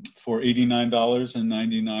 For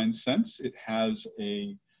 $89.99. It has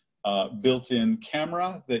a built-in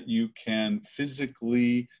camera that you can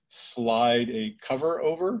physically slide a cover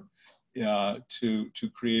over to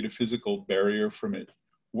create a physical barrier from it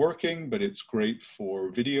working, but it's great for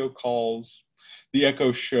video calls. The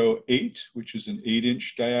Echo Show 8, which is an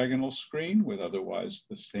 8-inch diagonal screen with otherwise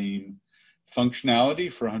the same functionality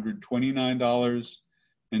for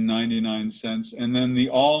 $129.99. And then the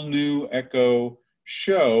all-new Echo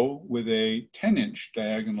Show with a 10-inch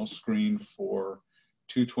diagonal screen for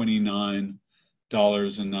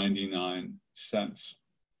 $229.99.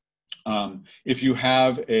 If you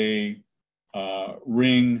have a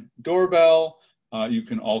Ring doorbell, you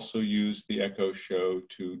can also use the Echo Show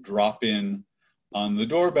to drop in on the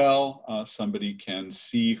doorbell. Somebody can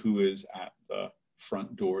see who is at the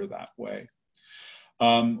front door that way.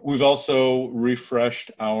 We've also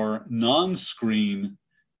refreshed our non-screen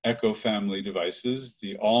Echo family devices,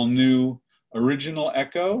 the all-new original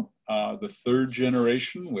Echo, the 3rd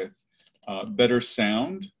generation with better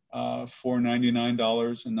sound for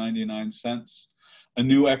 $99.99. A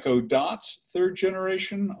new Echo Dot, 3rd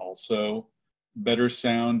generation, also better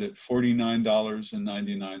sound at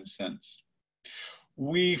 $49.99.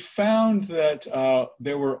 We found that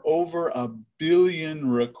there were over 1 billion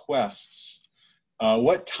requests.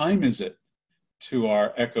 What time is it? To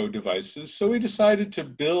our Echo devices. So we decided to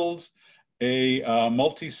build a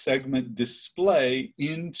multi-segment display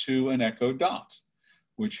into an Echo Dot,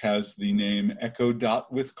 which has the name Echo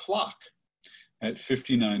Dot with Clock at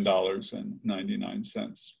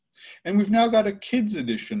 $59.99. And we've now got a kids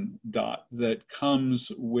edition Dot that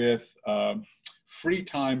comes with free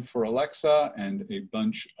time for Alexa and a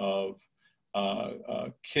bunch of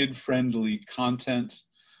kid-friendly content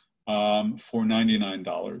for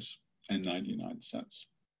 $99.99.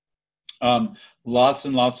 Lots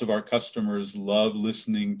and lots of our customers love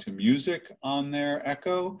listening to music on their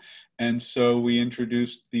Echo, and so we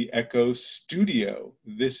introduced the Echo Studio.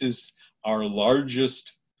 This is our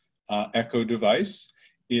largest Echo device.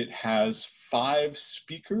 It has 5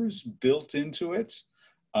 speakers built into it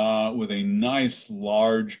with a nice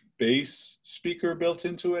large bass speaker built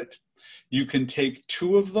into it. You can take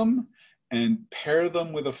 2 of them and pair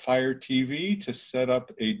them with a Fire TV to set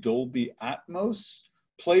up a Dolby Atmos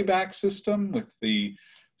playback system with the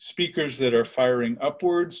speakers that are firing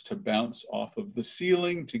upwards to bounce off of the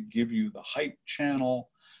ceiling to give you the height channel,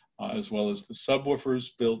 as well as the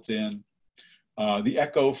subwoofers built in. The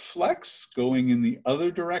Echo Flex going in the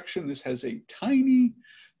other direction. This has a tiny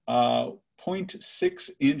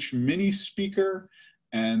 0.6-inch mini speaker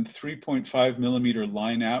and 3.5 millimeter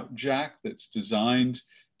line out jack that's designed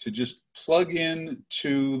to just plug in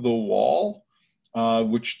to the wall,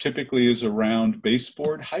 which typically is around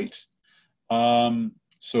baseboard height.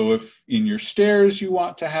 So if in your stairs you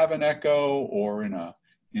want to have an Echo, or in a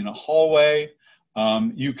hallway,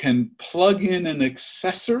 you can plug in an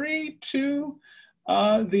accessory to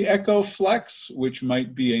the Echo Flex, which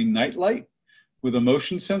might be a nightlight with a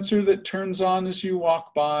motion sensor that turns on as you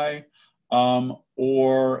walk by,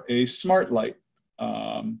 or a smart light.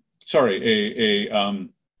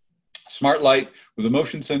 Smart light with a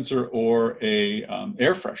motion sensor, or a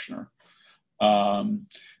air freshener.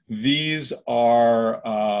 These are,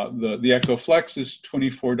 the Echo Flex is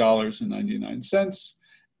 $24.99,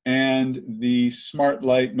 and the Smart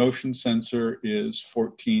Light motion sensor is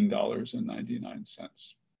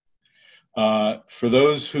 $14.99. For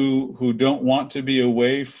those who don't want to be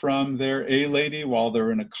away from their A-Lady while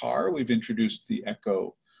they're in a car, we've introduced the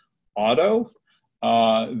Echo Auto.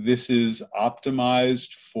 This is optimized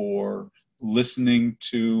for listening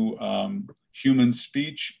to human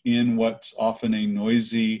speech in what's often a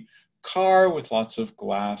noisy car with lots of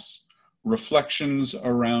glass reflections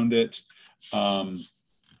around it.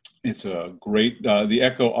 It's a great, the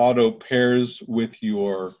Echo Auto pairs with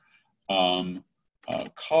your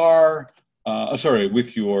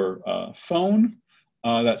with your phone.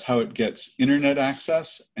 That's how it gets internet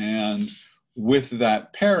access. And with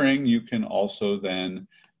that pairing, you can also then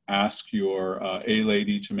ask your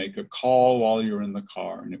A-Lady to make a call while you're in the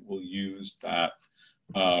car, and it will use that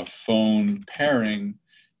phone pairing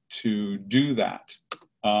to do that.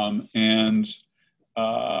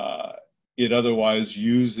 It otherwise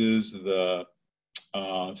uses the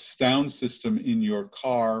sound system in your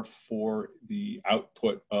car for the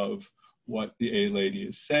output of what the A-Lady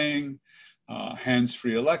is saying.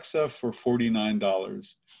 Hands-free Alexa for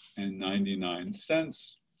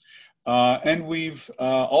 $49.99. And we've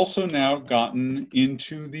also now gotten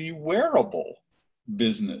into the wearable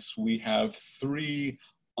business. We have 3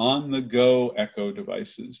 on-the-go Echo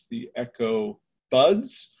devices. The Echo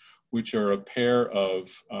Buds, which are a pair of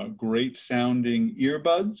great sounding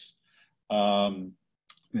earbuds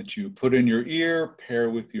that you put in your ear, pair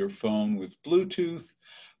with your phone with Bluetooth.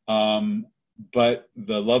 But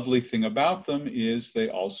the lovely thing about them is they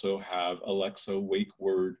also have Alexa wake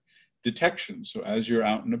word detection. So as you're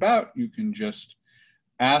out and about, you can just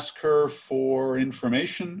ask her for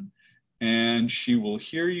information, and she will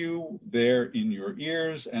hear you there in your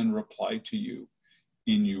ears and reply to you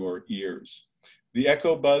in your ears. The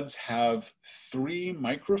Echo Buds have 3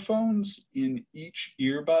 microphones in each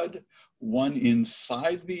earbud, 1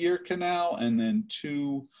 inside the ear canal and then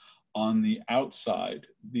 2 on the outside.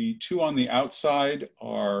 The 2 on the outside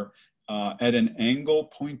are at an angle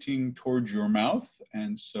pointing towards your mouth,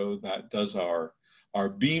 and so that does our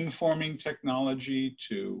beam forming technology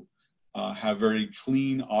to have very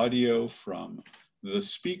clean audio from the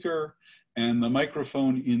speaker. And the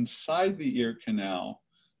microphone inside the ear canal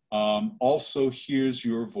also hears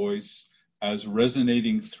your voice as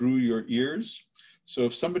resonating through your ears. So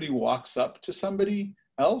if somebody walks up to somebody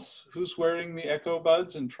else who's wearing the Echo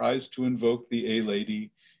Buds and tries to invoke the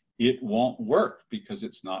A-Lady, it won't work because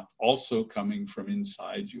it's not also coming from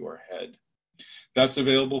inside your head. That's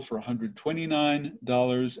available for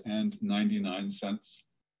 $129.99.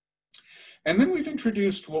 And then we've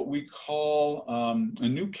introduced what we call a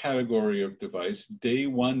new category of device, day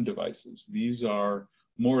one devices. These are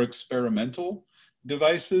more experimental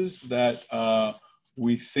devices that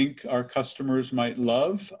we think our customers might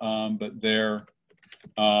love, but they're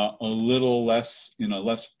a little less in a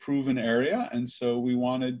less proven area. And so we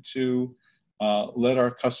wanted to let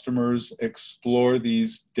our customers explore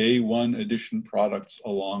these day one edition products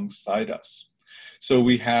alongside us. So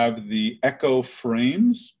we have the Echo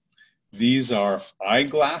frames. These are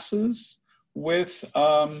eyeglasses with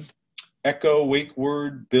Echo wake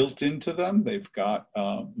word built into them. They've got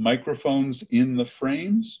microphones in the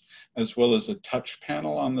frames, as well as a touch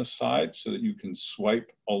panel on the side so that you can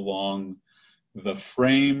swipe along the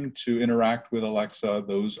frame to interact with Alexa.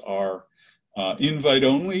 Those are invite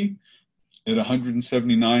only at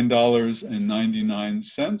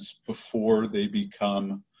 $179.99 before they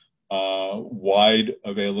become wide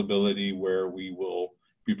availability, where we will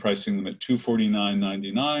be pricing them at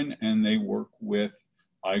 $249.99, and they work with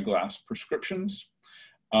eyeglass prescriptions.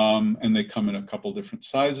 And they come in a couple different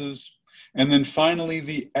sizes. And then finally,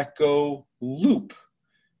 the Echo Loop.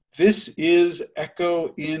 This is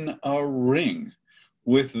Echo in a ring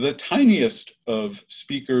with the tiniest of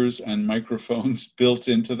speakers and microphones built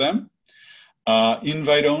into them.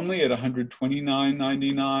 Invite only at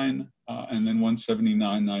 $129.99 and then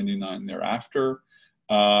 $179.99 thereafter.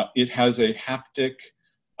 It has a haptic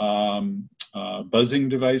buzzing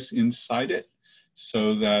device inside it,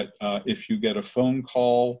 so that if you get a phone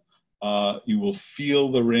call, you will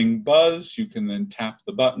feel the ring buzz. You can then tap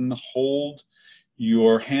the button, hold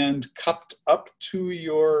your hand cupped up to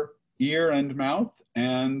your ear and mouth,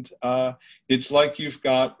 and it's like you've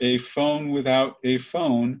got a phone without a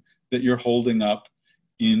phone that you're holding up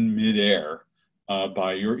in midair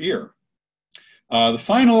by your ear. The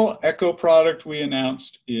final Echo product we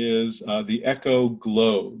announced is the Echo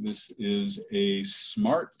Glow. This is a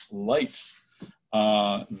smart light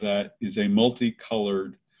that is a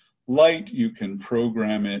multicolored light. You can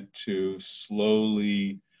program it to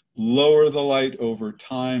slowly lower the light over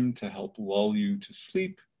time to help lull you to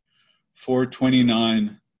sleep for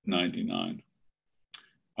 $29.99.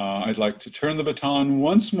 I'd like to turn the baton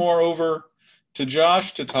once more over to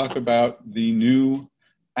Josh to talk about the new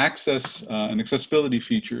access and accessibility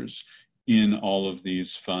features in all of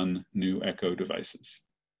these fun new Echo devices.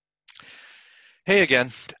 Hey again.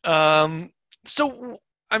 So,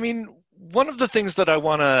 I mean, one of the things that I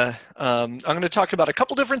want to, I'm going to talk about a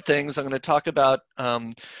couple different things. I'm going to talk about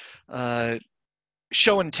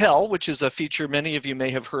Show and Tell, which is a feature many of you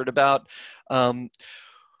may have heard about. A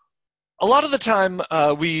lot of the time,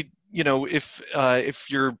 if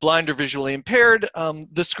you're blind or visually impaired,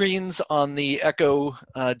 the screens on the Echo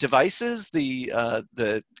devices, the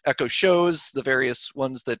Echo Shows, the various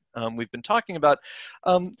ones that we've been talking about,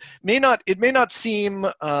 it may not seem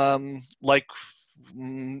like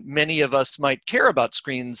many of us might care about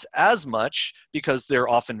screens as much because they're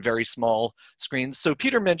often very small screens. So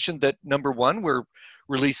Peter mentioned that, number one, we're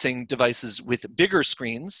releasing devices with bigger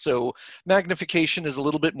screens. So magnification is a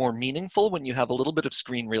little bit more meaningful when you have a little bit of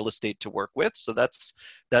screen real estate to work with. So that's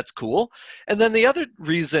cool. And then the other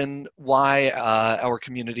reason why our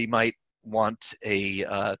community might want a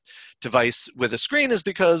device with a screen is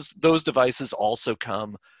because those devices also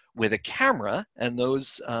come with a camera, and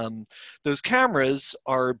those cameras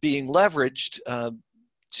are being leveraged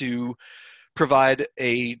to provide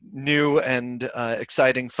a new and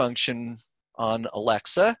exciting function on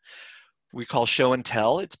Alexa we call Show and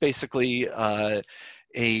Tell. It's basically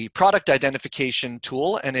a product identification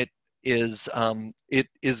tool, and it is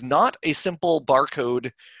not a simple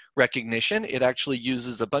barcode recognition. It actually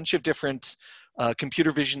uses a bunch of different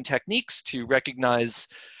computer vision techniques to recognize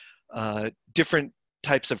different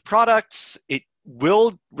types of products. It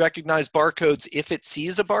will recognize barcodes if it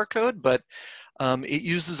sees a barcode, but it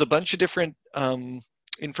uses a bunch of different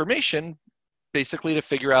information basically to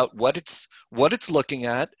figure out what it's looking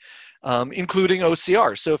at, including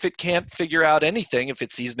OCR. So if it can't figure out anything, if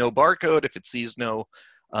it sees no barcode, if it sees no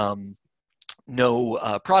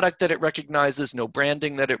product that it recognizes, no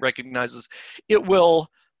branding that it recognizes, it will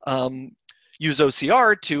use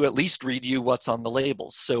OCR to at least read you what's on the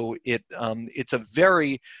labels. So it's a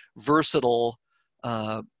very versatile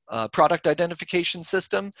product identification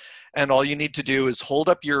system, and all you need to do is hold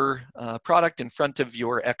up your product in front of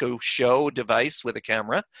your Echo Show device with a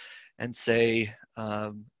camera and say,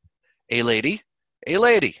 "Hey lady, hey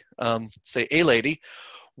lady," say, "Hey lady,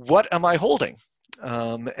 what am I holding?"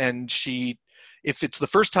 And if it's the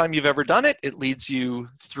first time you've ever done it, it leads you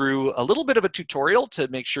through a little bit of a tutorial to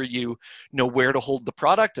make sure you know where to hold the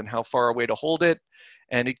product and how far away to hold it.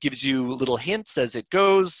 And it gives you little hints as it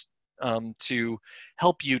goes to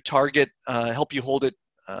help you target, help you hold it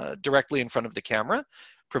directly in front of the camera.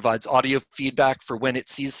 Provides audio feedback for when it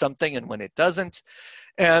sees something and when it doesn't.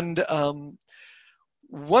 And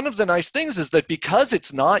one of the nice things is that because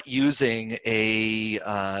it's not using a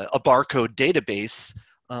barcode database,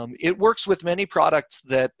 it works with many products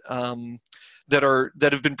that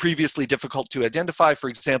have been previously difficult to identify. For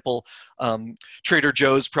example, Trader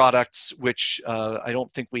Joe's products, which I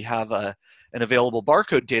don't think we have an available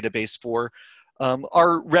barcode database for,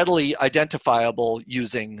 are readily identifiable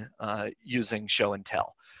using Show and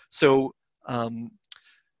Tell. So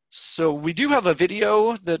we do have a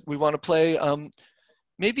video that we want to play.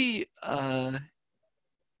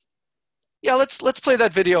 Yeah, let's play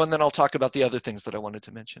that video, and then I'll talk about the other things that I wanted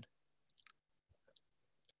to mention.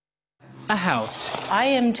 A house. I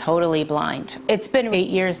am totally blind. It's been 8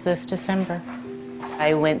 years this December.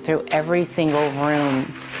 I went through every single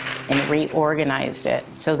room and reorganized it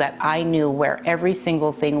so that I knew where every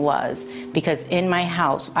single thing was, because in my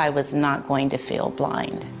house, I was not going to feel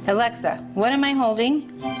blind. Alexa, what am I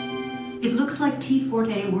holding? It looks like Tea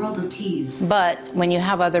Forte World of Teas. But when you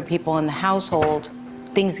have other people in the household,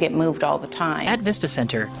 things get moved all the time. At Vista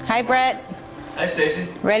Center. Hi, Brett. Hi, Stacy.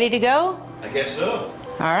 Ready to go? I guess so.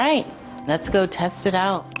 All right. Let's go test it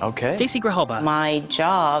out. Okay. Stacy Grijalva. My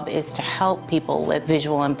job is to help people with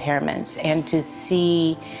visual impairments and to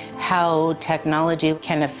see how technology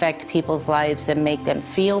can affect people's lives and make them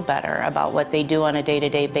feel better about what they do on a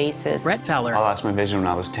day-to-day basis. Brett Fowler. I lost my vision when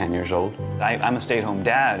I was 10 years old. I'm a stay-at-home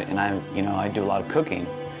dad, and I do a lot of cooking,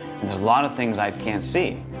 and there's a lot of things I can't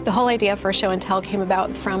see. The whole idea for Show and Tell came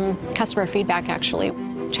about from customer feedback, actually.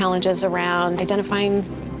 Challenges around identifying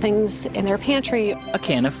things in their pantry. A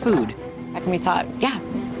can of food. And we thought, yeah,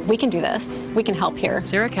 we can do this. We can help here.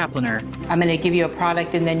 Sarah Kaplaner. I'm going to give you a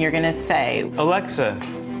product and then you're going to say, Alexa,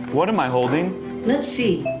 what am I holding? Let's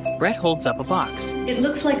see. Brett holds up a box. It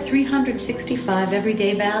looks like 365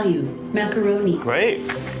 everyday value. Macaroni. Great.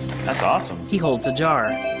 That's awesome. He holds a jar.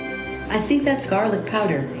 I think that's garlic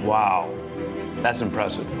powder. Wow. That's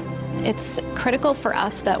impressive. It's critical for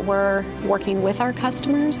us that we're working with our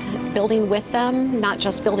customers, building with them, not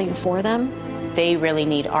just building for them. they really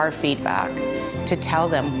need our feedback to tell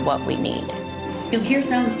them what we need. You'll hear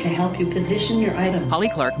sounds to help you position your item. Holly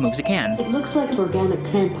Clark moves a can. It looks like organic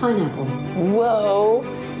canned pineapple. Whoa,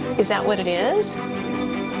 is that what it is?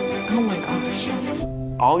 Oh my gosh.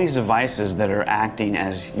 All these devices that are acting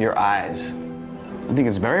as your eyes, I think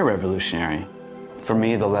it's very revolutionary. For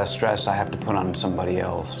me, the less stress I have to put on somebody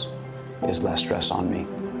else is less stress on me.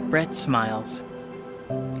 Brett smiles.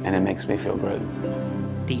 And it makes me feel good.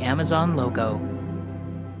 The Amazon logo.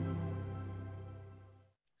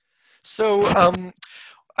 So,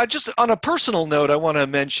 I just, on a personal note, I want to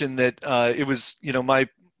mention that it was, my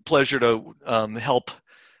pleasure to help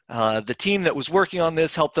the team that was working on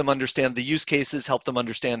this, help them understand the use cases, help them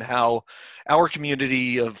understand how our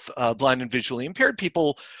community of blind and visually impaired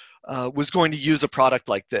people was going to use a product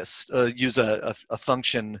like this, use a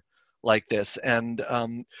function like this, and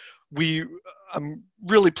I'm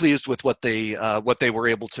really pleased with what they were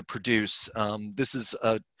able to produce. This is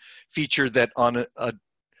a feature that on a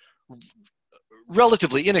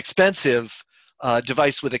relatively inexpensive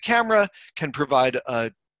device with a camera can provide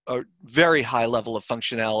a very high level of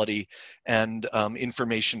functionality and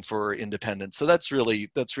information for independence. So that's really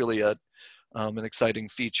an exciting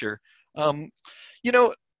feature. I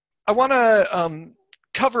want to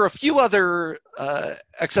cover a few other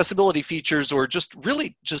accessibility features, or just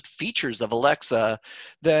features of Alexa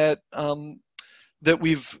that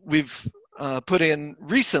we've put in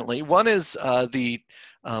recently. One is the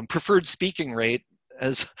preferred speaking rate.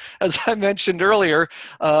 As I mentioned earlier,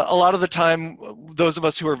 a lot of the time, those of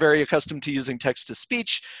us who are very accustomed to using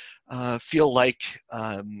text-to-speech feel like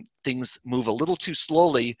things move a little too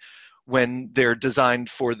slowly when they're designed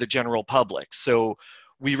for the general public. So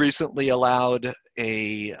we recently allowed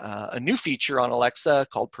a new feature on Alexa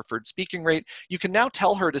called preferred speaking rate. You can now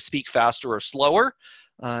tell her to speak faster or slower.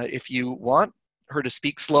 If you want her to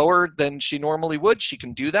speak slower than she normally would, she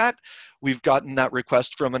can do that. We've gotten that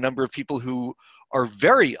request from a number of people who are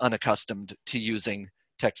very unaccustomed to using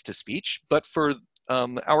text-to-speech, but for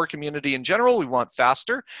our community in general, we want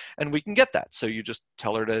faster, and we can get that. So you just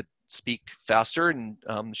tell her to speak faster, and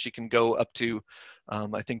she can go up to,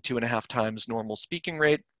 I think, 2.5 times normal speaking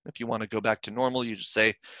rate. If you want to go back to normal, you just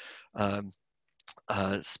say,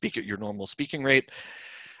 speak at your normal speaking rate.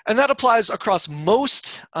 And that applies across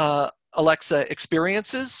most Alexa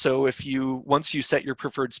experiences. So once you set your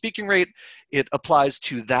preferred speaking rate, it applies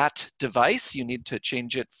to that device. You need to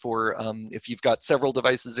change it for, if you've got several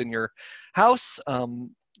devices in your house,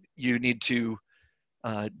 you need to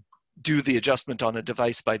do the adjustment on a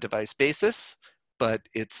device-by-device basis, but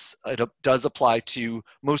it does apply to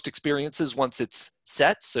most experiences once it's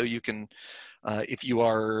set. So you can, if you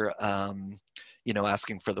are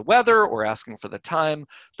asking for the weather or asking for the time,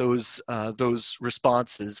 those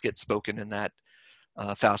responses get spoken in that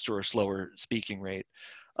faster or slower speaking rate.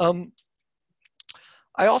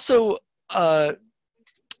 I also,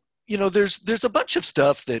 there's a bunch of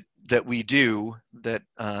stuff that we do that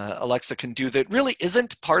Alexa can do that really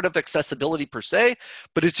isn't part of accessibility per se,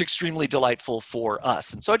 but it's extremely delightful for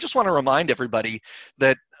us. And so I just want to remind everybody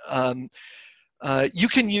that you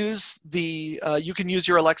can use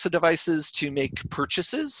your Alexa devices to make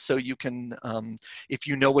purchases. So you can, if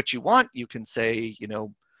you know what you want, you can say,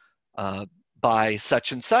 buy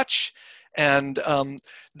such and such, And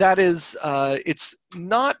that is, it's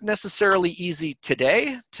not necessarily easy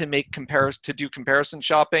today to do comparison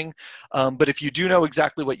shopping, but if you do know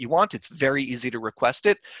exactly what you want, it's very easy to request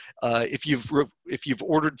it. If you've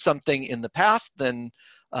ordered something in the past, then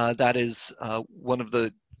that is one of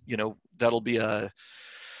the, that'll be a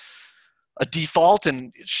default,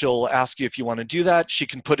 and she'll ask you if you want to do that. She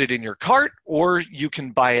can put it in your cart, or you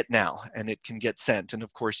can buy it now and it can get sent. And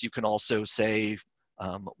of course, you can also say,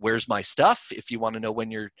 where's my stuff, if you want to know when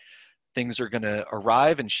your things are going to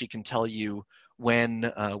arrive, and she can tell you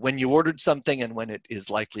when you ordered something and when it is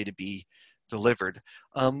likely to be delivered.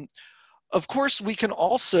 Of course, we can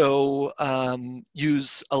also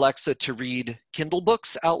use Alexa to read Kindle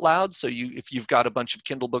books out loud. So if you've got a bunch of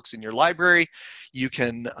Kindle books in your library, you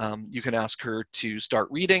can ask her to start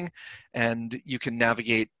reading, and you can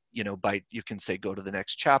navigate, you can say go to the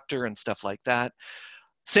next chapter and stuff like that.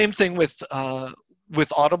 Same thing with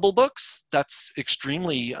Audible books. That's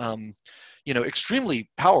extremely extremely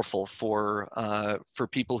powerful for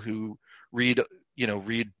people who read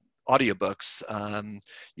audiobooks.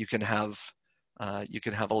 You can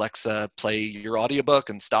have Alexa play your audiobook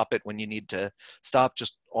and stop it when you need to stop,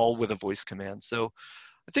 just all with a voice command. So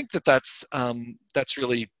I think that's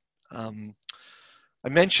really, I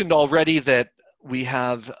mentioned already that we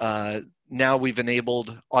have, now we've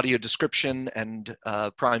enabled audio description and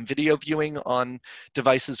Prime Video viewing on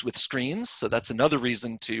devices with screens. So that's another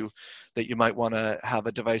reason that you might want to have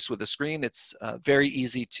a device with a screen. It's very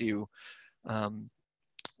easy to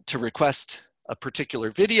request a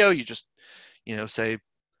particular video. You just, say,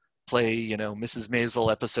 play, Mrs.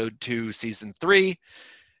 Maisel episode 2, season 3.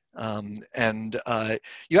 And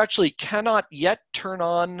you actually cannot yet turn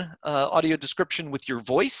on audio description with your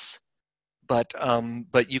voice, but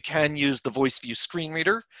you can use the VoiceView screen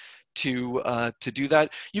reader to do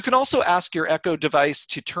that. You can also ask your Echo device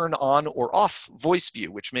to turn on or off VoiceView,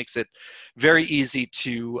 which makes it very easy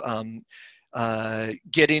to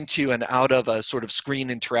get into and out of a sort of screen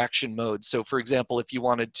interaction mode. So for example, if you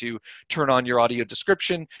wanted to turn on your audio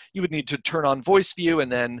description, you would need to turn on VoiceView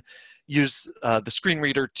and then use the screen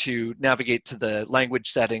reader to navigate to the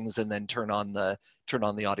language settings and then turn on the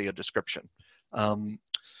audio description.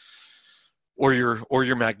 Or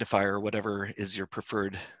your magnifier, or whatever is your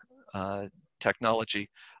preferred technology.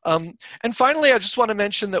 And finally, I just want to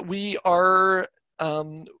mention that we are,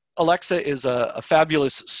 Alexa is a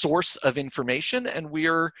fabulous source of information, and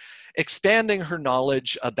we're expanding her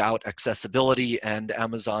knowledge about accessibility and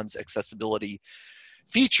Amazon's accessibility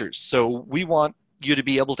features. So we want you to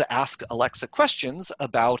be able to ask Alexa questions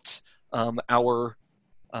about our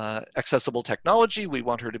accessible technology. We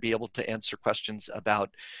want her to be able to answer questions about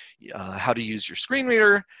how to use your screen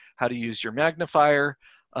reader, how to use your magnifier,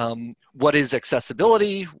 what is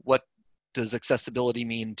accessibility, what does accessibility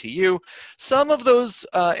mean to you. Some of those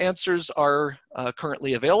answers are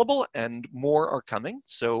currently available, and more are coming.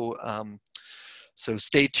 So so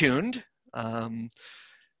stay tuned. And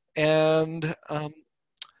I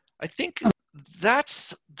think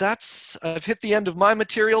I've hit the end of my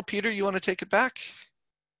material. Peter, you want to take it back?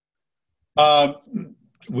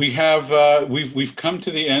 We've come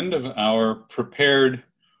to the end of our prepared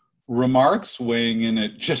remarks, weighing in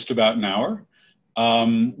at just about an hour,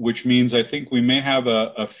 which means I think we may have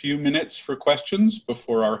a few minutes for questions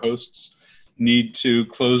before our hosts need to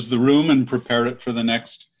close the room and prepare it for the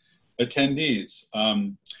next attendees.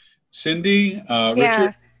 Cindy,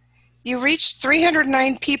 Richard? You reached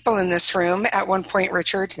 309 people in this room at one point,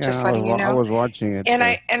 Richard, just letting you know. I was watching it. And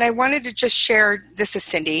I wanted to just share, this is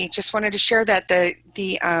Cindy, just wanted to share that the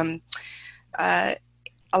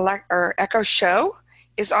Echo Show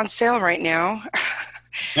is on sale right now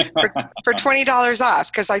for $20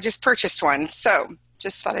 off, because I just purchased one. So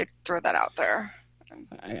just thought I'd throw that out there.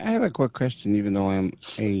 I have a quick question, even though I'm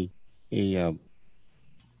a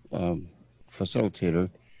facilitator.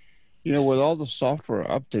 With all the software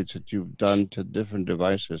updates that you've done to different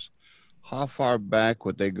devices, how far back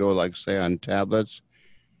would they go, like say on tablets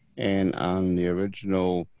and on the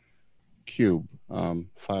original Cube,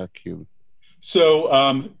 Fire Cube?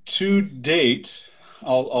 So to date,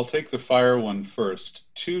 I'll take the Fire one first.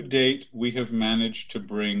 To date, we have managed to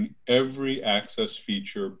bring every access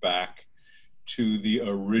feature back to the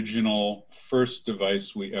original first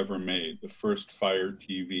device we ever made, the first Fire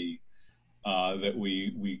TV. That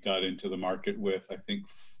we got into the market with, I think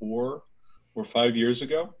 4 or 5 years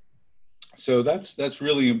ago. So that's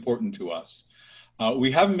really important to us.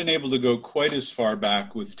 We haven't been able to go quite as far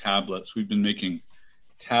back with tablets. We've been making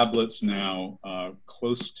tablets now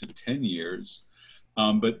close to 10 years.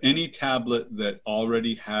 But any tablet that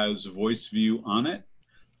already has VoiceView on it,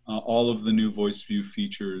 all of the new VoiceView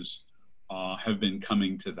features have been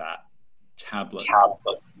coming to that tablet.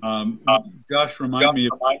 Josh, remind me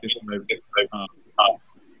if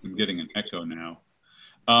I'm getting an echo now.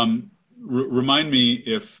 Remind me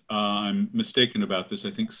if I'm mistaken about this.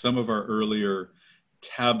 I think some of our earlier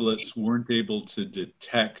tablets weren't able to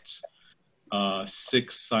detect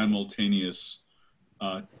 6 simultaneous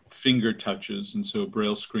finger touches, and so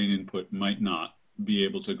Braille screen input might not be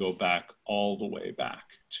able to go back all the way back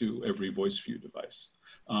to every VoiceView device.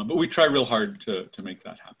 But we try real hard to make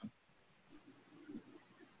that happen.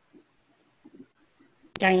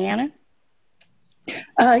 Diana?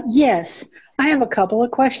 Yes, I have a couple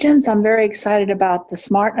of questions. I'm very excited about the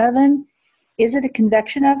smart oven. Is it a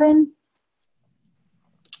convection oven?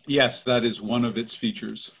 Yes, that is one of its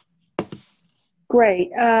features.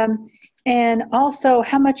 Great. And also,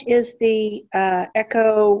 how much is the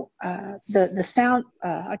Echo, the sound,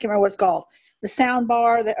 I can't remember what it's called, the sound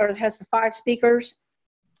bar that or has the 5 speakers?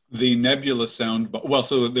 The Nebula sound bar, well,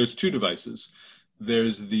 so there's 2 devices.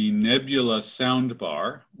 There's the Nebula sound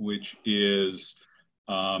bar, which is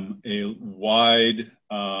a wide,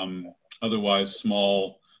 otherwise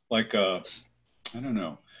small, like a, I don't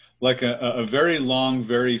know, like a very long,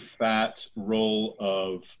 very fat roll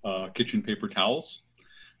of kitchen paper towels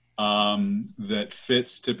that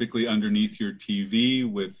fits typically underneath your TV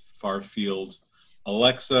with far-field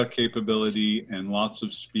Alexa capability and lots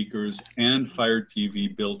of speakers and Fire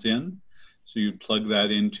TV built in. So you'd plug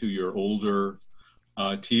that into your older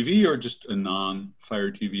TV or just a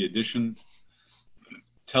non-Fire TV edition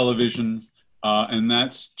television. And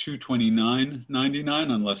that's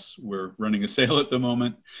 $229.99 unless we're running a sale at the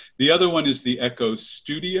moment. The other one is the Echo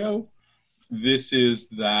Studio. This is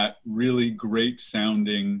that really great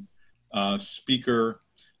sounding speaker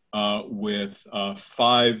with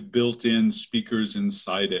 5 built-in speakers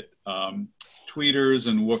inside it. Tweeters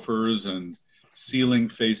and woofers and ceiling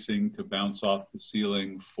facing to bounce off the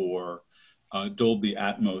ceiling for Dolby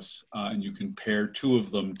Atmos. And you can pair 2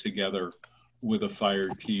 of them together with a Fire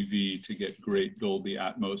TV to get great Dolby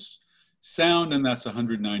Atmos sound, and that's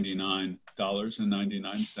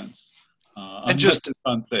 $199.99 and just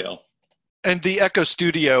on sale. And the Echo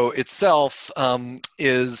Studio itself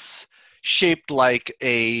is shaped like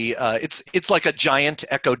a it's like a giant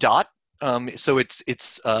Echo Dot. So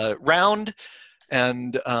it's round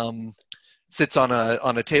and sits on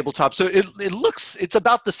a tabletop. So it's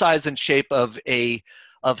about the size and shape of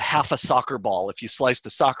half a soccer ball. If you sliced a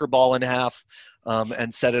soccer ball in half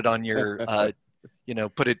and set it on your,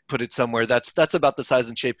 put it somewhere, that's about the size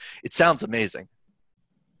and shape. It sounds amazing.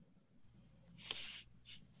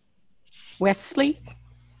 Wesley?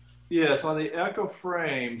 Yes, on the Echo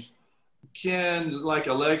frames, can like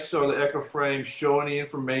Alexa or the Echo frame show any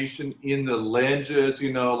information in the lenses,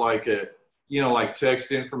 like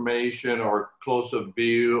text information or close-up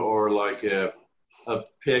view or like a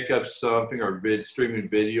pick up something or streaming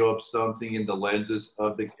video of something in the lenses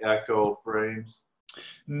of the Echo frames?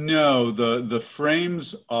 No, the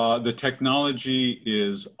frames, the technology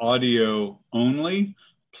is audio only,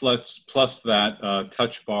 plus that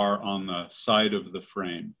touch bar on the side of the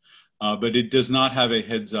frame. But it does not have a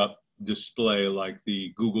heads-up display like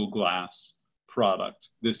the Google Glass product.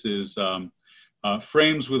 This is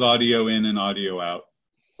frames with audio in and audio out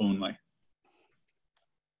only.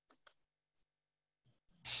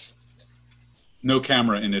 No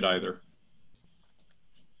camera in it either.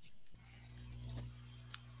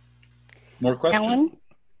 More questions?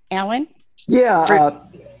 Alan? Yeah,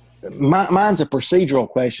 mine's a procedural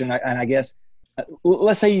question, and I guess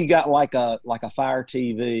let's say you got like a Fire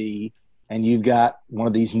TV, and you've got one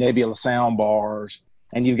of these Nebula sound bars,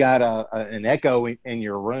 and you've got an Echo in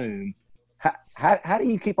your room. How do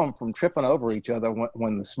you keep them from tripping over each other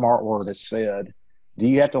when the smart word is said? Do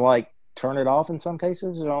you have to turn it off in some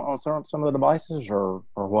cases on some of the devices, or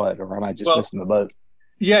what? Or am I just missing the boat?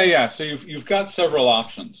 Yeah. So you've got several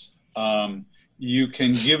options. You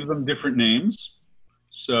can give them different names.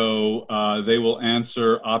 So they will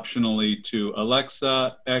answer optionally to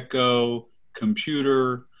Alexa, Echo,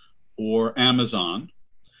 computer, or Amazon.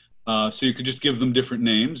 So you could just give them different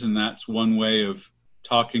names, and that's one way of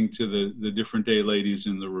talking to the different day ladies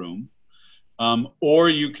in the room. Or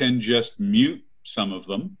you can just mute some of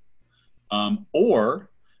them. Or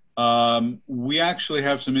we actually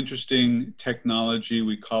have some interesting technology.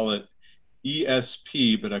 We call it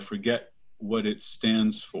ESP, but I forget what it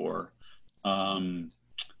stands for.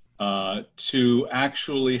 To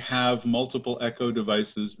actually have multiple Echo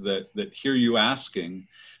devices that hear you asking.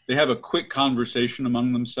 They have a quick conversation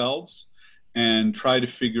among themselves and try to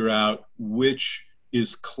figure out which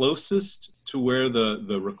is closest to where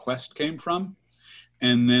the request came from.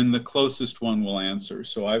 And then the closest one will answer.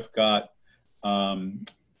 So I've got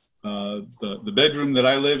the bedroom that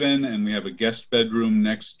I live in, and we have a guest bedroom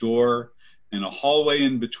next door and a hallway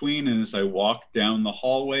in between. And as I walk down the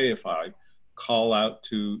hallway, if I call out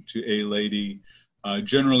to a lady,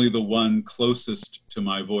 generally the one closest to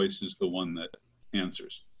my voice is the one that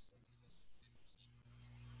answers.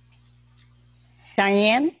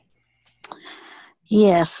 Diane?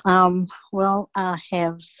 Yes. Well, I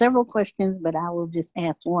have several questions, but I will just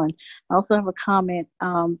ask one. I also have a comment.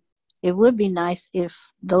 It would be nice if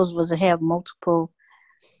those was to have multiple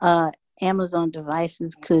Amazon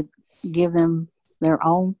devices could give them their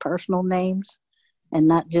own personal names and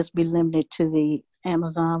not just be limited to the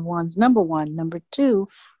Amazon ones. Number one. Number two,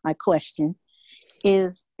 my question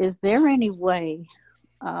is there any way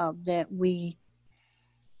that we,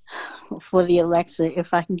 for the Alexa,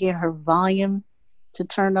 if I can get her volume to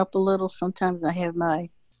turn up a little? Sometimes I have my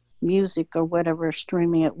music or whatever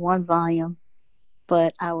streaming at one volume,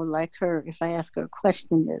 but I would like her, if I ask her a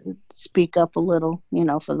question, to speak up a little,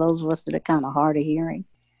 for those of us that are kind of hard of hearing.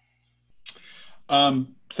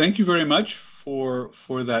 Thank you very much for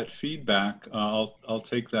that feedback. I'll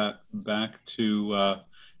take that back to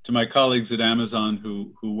my colleagues at Amazon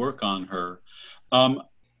who work on her.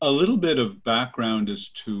 A little bit of background as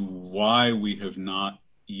to why we have not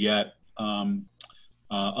yet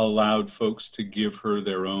allowed folks to give her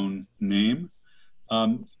their own name.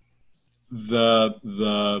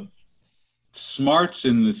 The smarts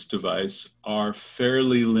in this device are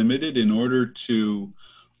fairly limited. In order to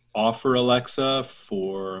offer Alexa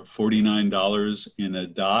for $49 in a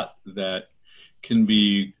dot that can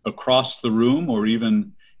be across the room or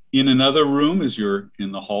even in another room as you're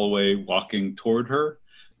in the hallway walking toward her,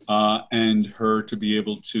 and her to be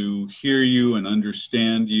able to hear you and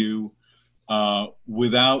understand you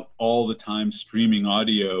without all the time streaming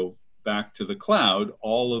audio back to the cloud.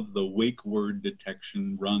 All of the wake word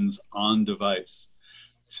detection runs on device.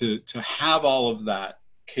 To have all of that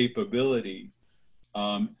capability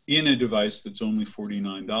in a device that's only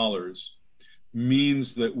 $49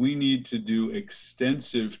 means that we need to do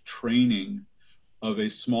extensive training of a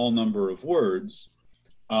small number of words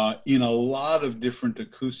in a lot of different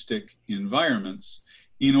acoustic environments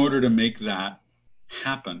in order to make that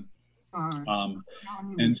happen.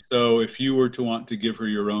 And so if you were to want to give her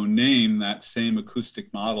your own name, that same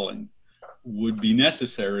acoustic modeling would be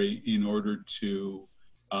necessary in order to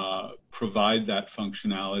provide that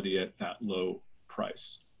functionality at that low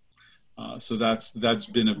price. So that's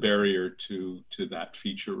been a barrier to that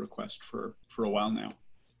feature request for a while now.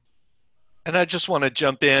 And I just want to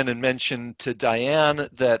jump in and mention to Diane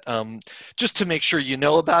that just to make sure you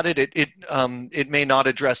know about it, it may not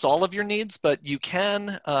address all of your needs, but you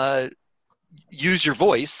can use your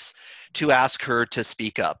voice to ask her to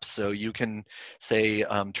speak up. So you can say,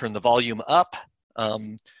 turn the volume up,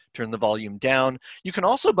 turn the volume down. You can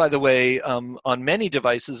also, by the way, on many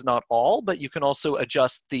devices, not all, but you can also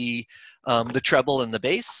adjust the treble and the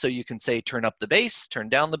bass. So you can say, turn up the bass, turn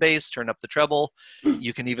down the bass, turn up the treble.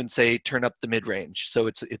 You can even say, turn up the mid-range. So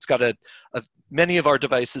it's got many of our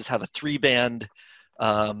devices have a 3-band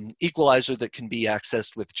equalizer that can be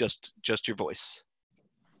accessed with just your voice.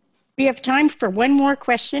 We have time for one more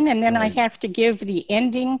question, and then I have to give the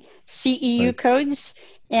ending CEU codes.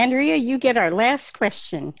 Andrea, you get our last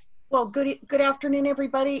question. Well, good afternoon,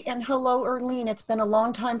 everybody, and hello, Erlene. It's been a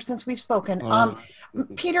long time since we've spoken.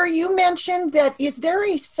 Peter, you mentioned that, is there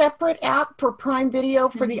a separate app for Prime Video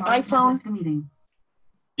for the iPhone?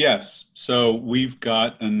 Yes, so we've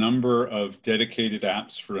got a number of dedicated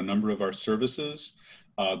apps for a number of our services.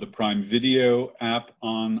 The Prime Video app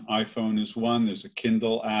on iPhone is one. There's a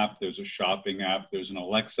Kindle app, there's a shopping app, there's an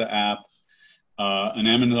Alexa app, an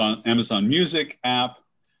Amazon Music app,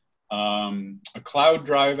 a Cloud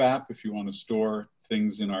Drive app if you want to store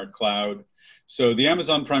things in our cloud. So the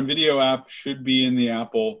Amazon Prime Video app should be in the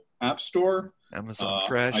Apple App Store. Amazon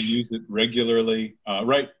Fresh. I use it regularly,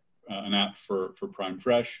 an app for Prime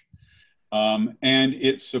Fresh. And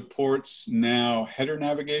it supports now header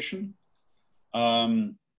navigation.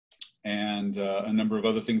 And a number of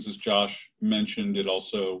other things, as Josh mentioned. It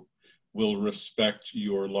also will respect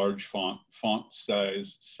your large font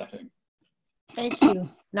size setting. Thank you.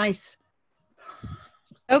 Nice.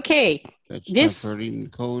 Okay. This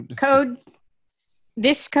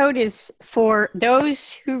code is for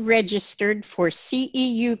those who registered for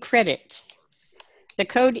CEU credit. The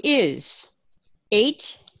code is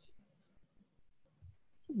 8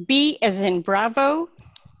 B as in Bravo,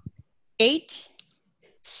 8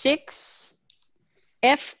 6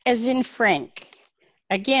 F as in Frank.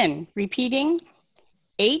 Again, repeating,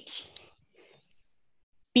 8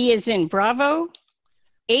 B as in Bravo,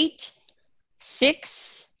 8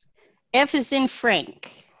 6 F is in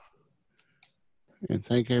Frank. And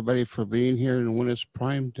thank everybody for being here and when it's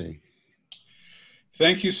Prime Day.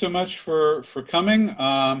 Thank you so much for coming.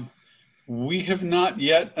 We have not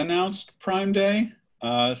yet announced Prime Day,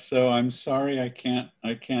 so I'm sorry I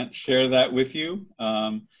can't share that with you.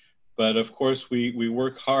 But of course, we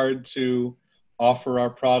work hard to offer our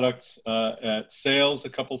products at sales a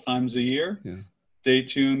couple times a year. Yeah. Stay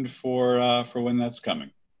tuned for when that's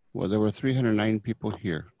coming. Well, there were 309 people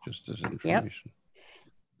here, just as information. Yep.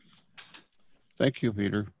 Thank you,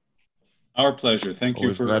 Peter. Our pleasure. Thank Always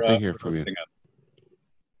you for glad to hear from you.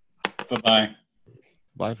 Bye-bye.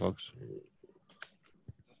 Bye, folks.